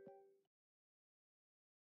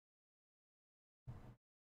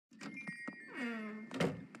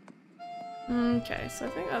 Okay, so I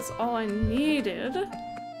think that's all I needed.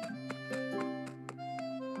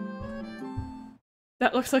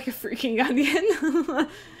 That looks like a freaking onion.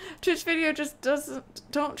 Twitch video just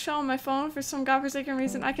don't show on my phone for some godforsaken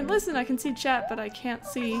reason. I can listen, I can see chat, but I can't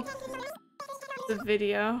see the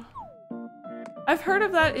video. I've heard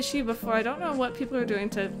of that issue before. I don't know what people are doing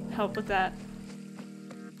to help with that.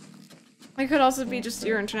 It could also be just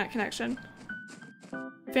your internet connection.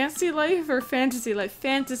 Fantasy Life or Fantasy Life?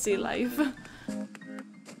 Fantasy Life.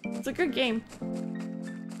 It's a good game.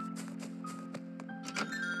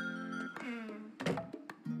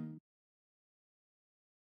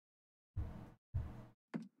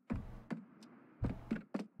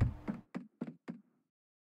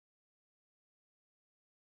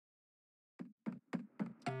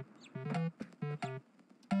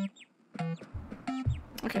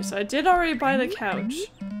 Okay, so I did already buy the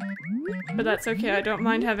couch, but that's okay. I don't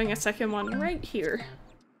mind having a second one right here.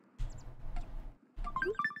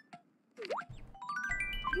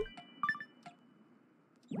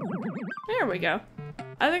 There we go.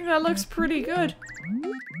 I think that looks pretty good.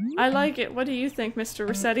 I like it. What do you think, Mr.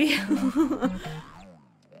 Rossetti?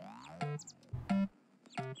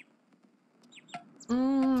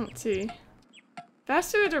 Let's see.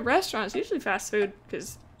 Fast food or restaurants? Usually fast food,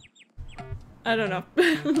 because I don't know.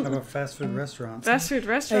 How about fast food restaurants? Fast food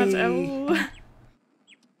restaurants. Hey.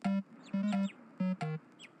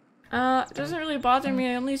 Oh. It doesn't really bother me.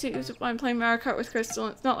 I only use it when I'm playing Mario Kart with Crystal.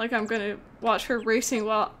 It's not like I'm gonna watch her racing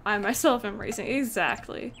while I myself am racing.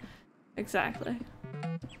 Exactly. Exactly.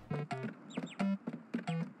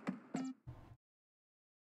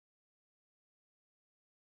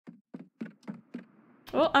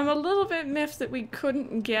 Well, I'm a little bit miffed that we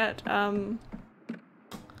couldn't get,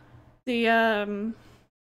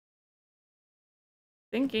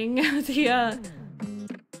 thinking,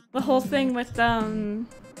 the whole thing with,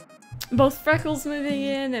 both Freckles moving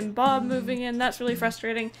in and Bob moving in. That's really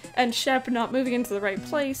frustrating. And Shep not moving into the right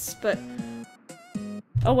place, but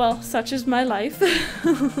oh well, such is my life.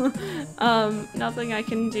 Nothing I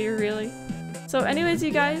can do, really. So anyways,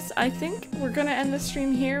 you guys, I think we're gonna end the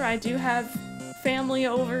stream here. I do have family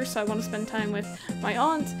over, so I want to spend time with my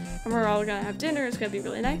aunt, and we're all gonna have dinner. It's gonna be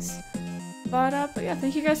really nice. But yeah,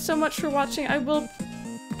 thank you guys so much for watching. I will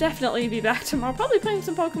definitely be back tomorrow, probably playing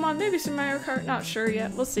some Pokemon, maybe some Mario Kart, not sure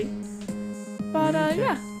yet, we'll see. But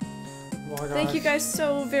yeah, thank you guys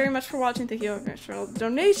so very much for watching. Thank you very much for all the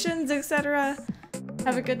donations, etc.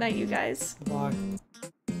 Have a good night, you guys. Bye.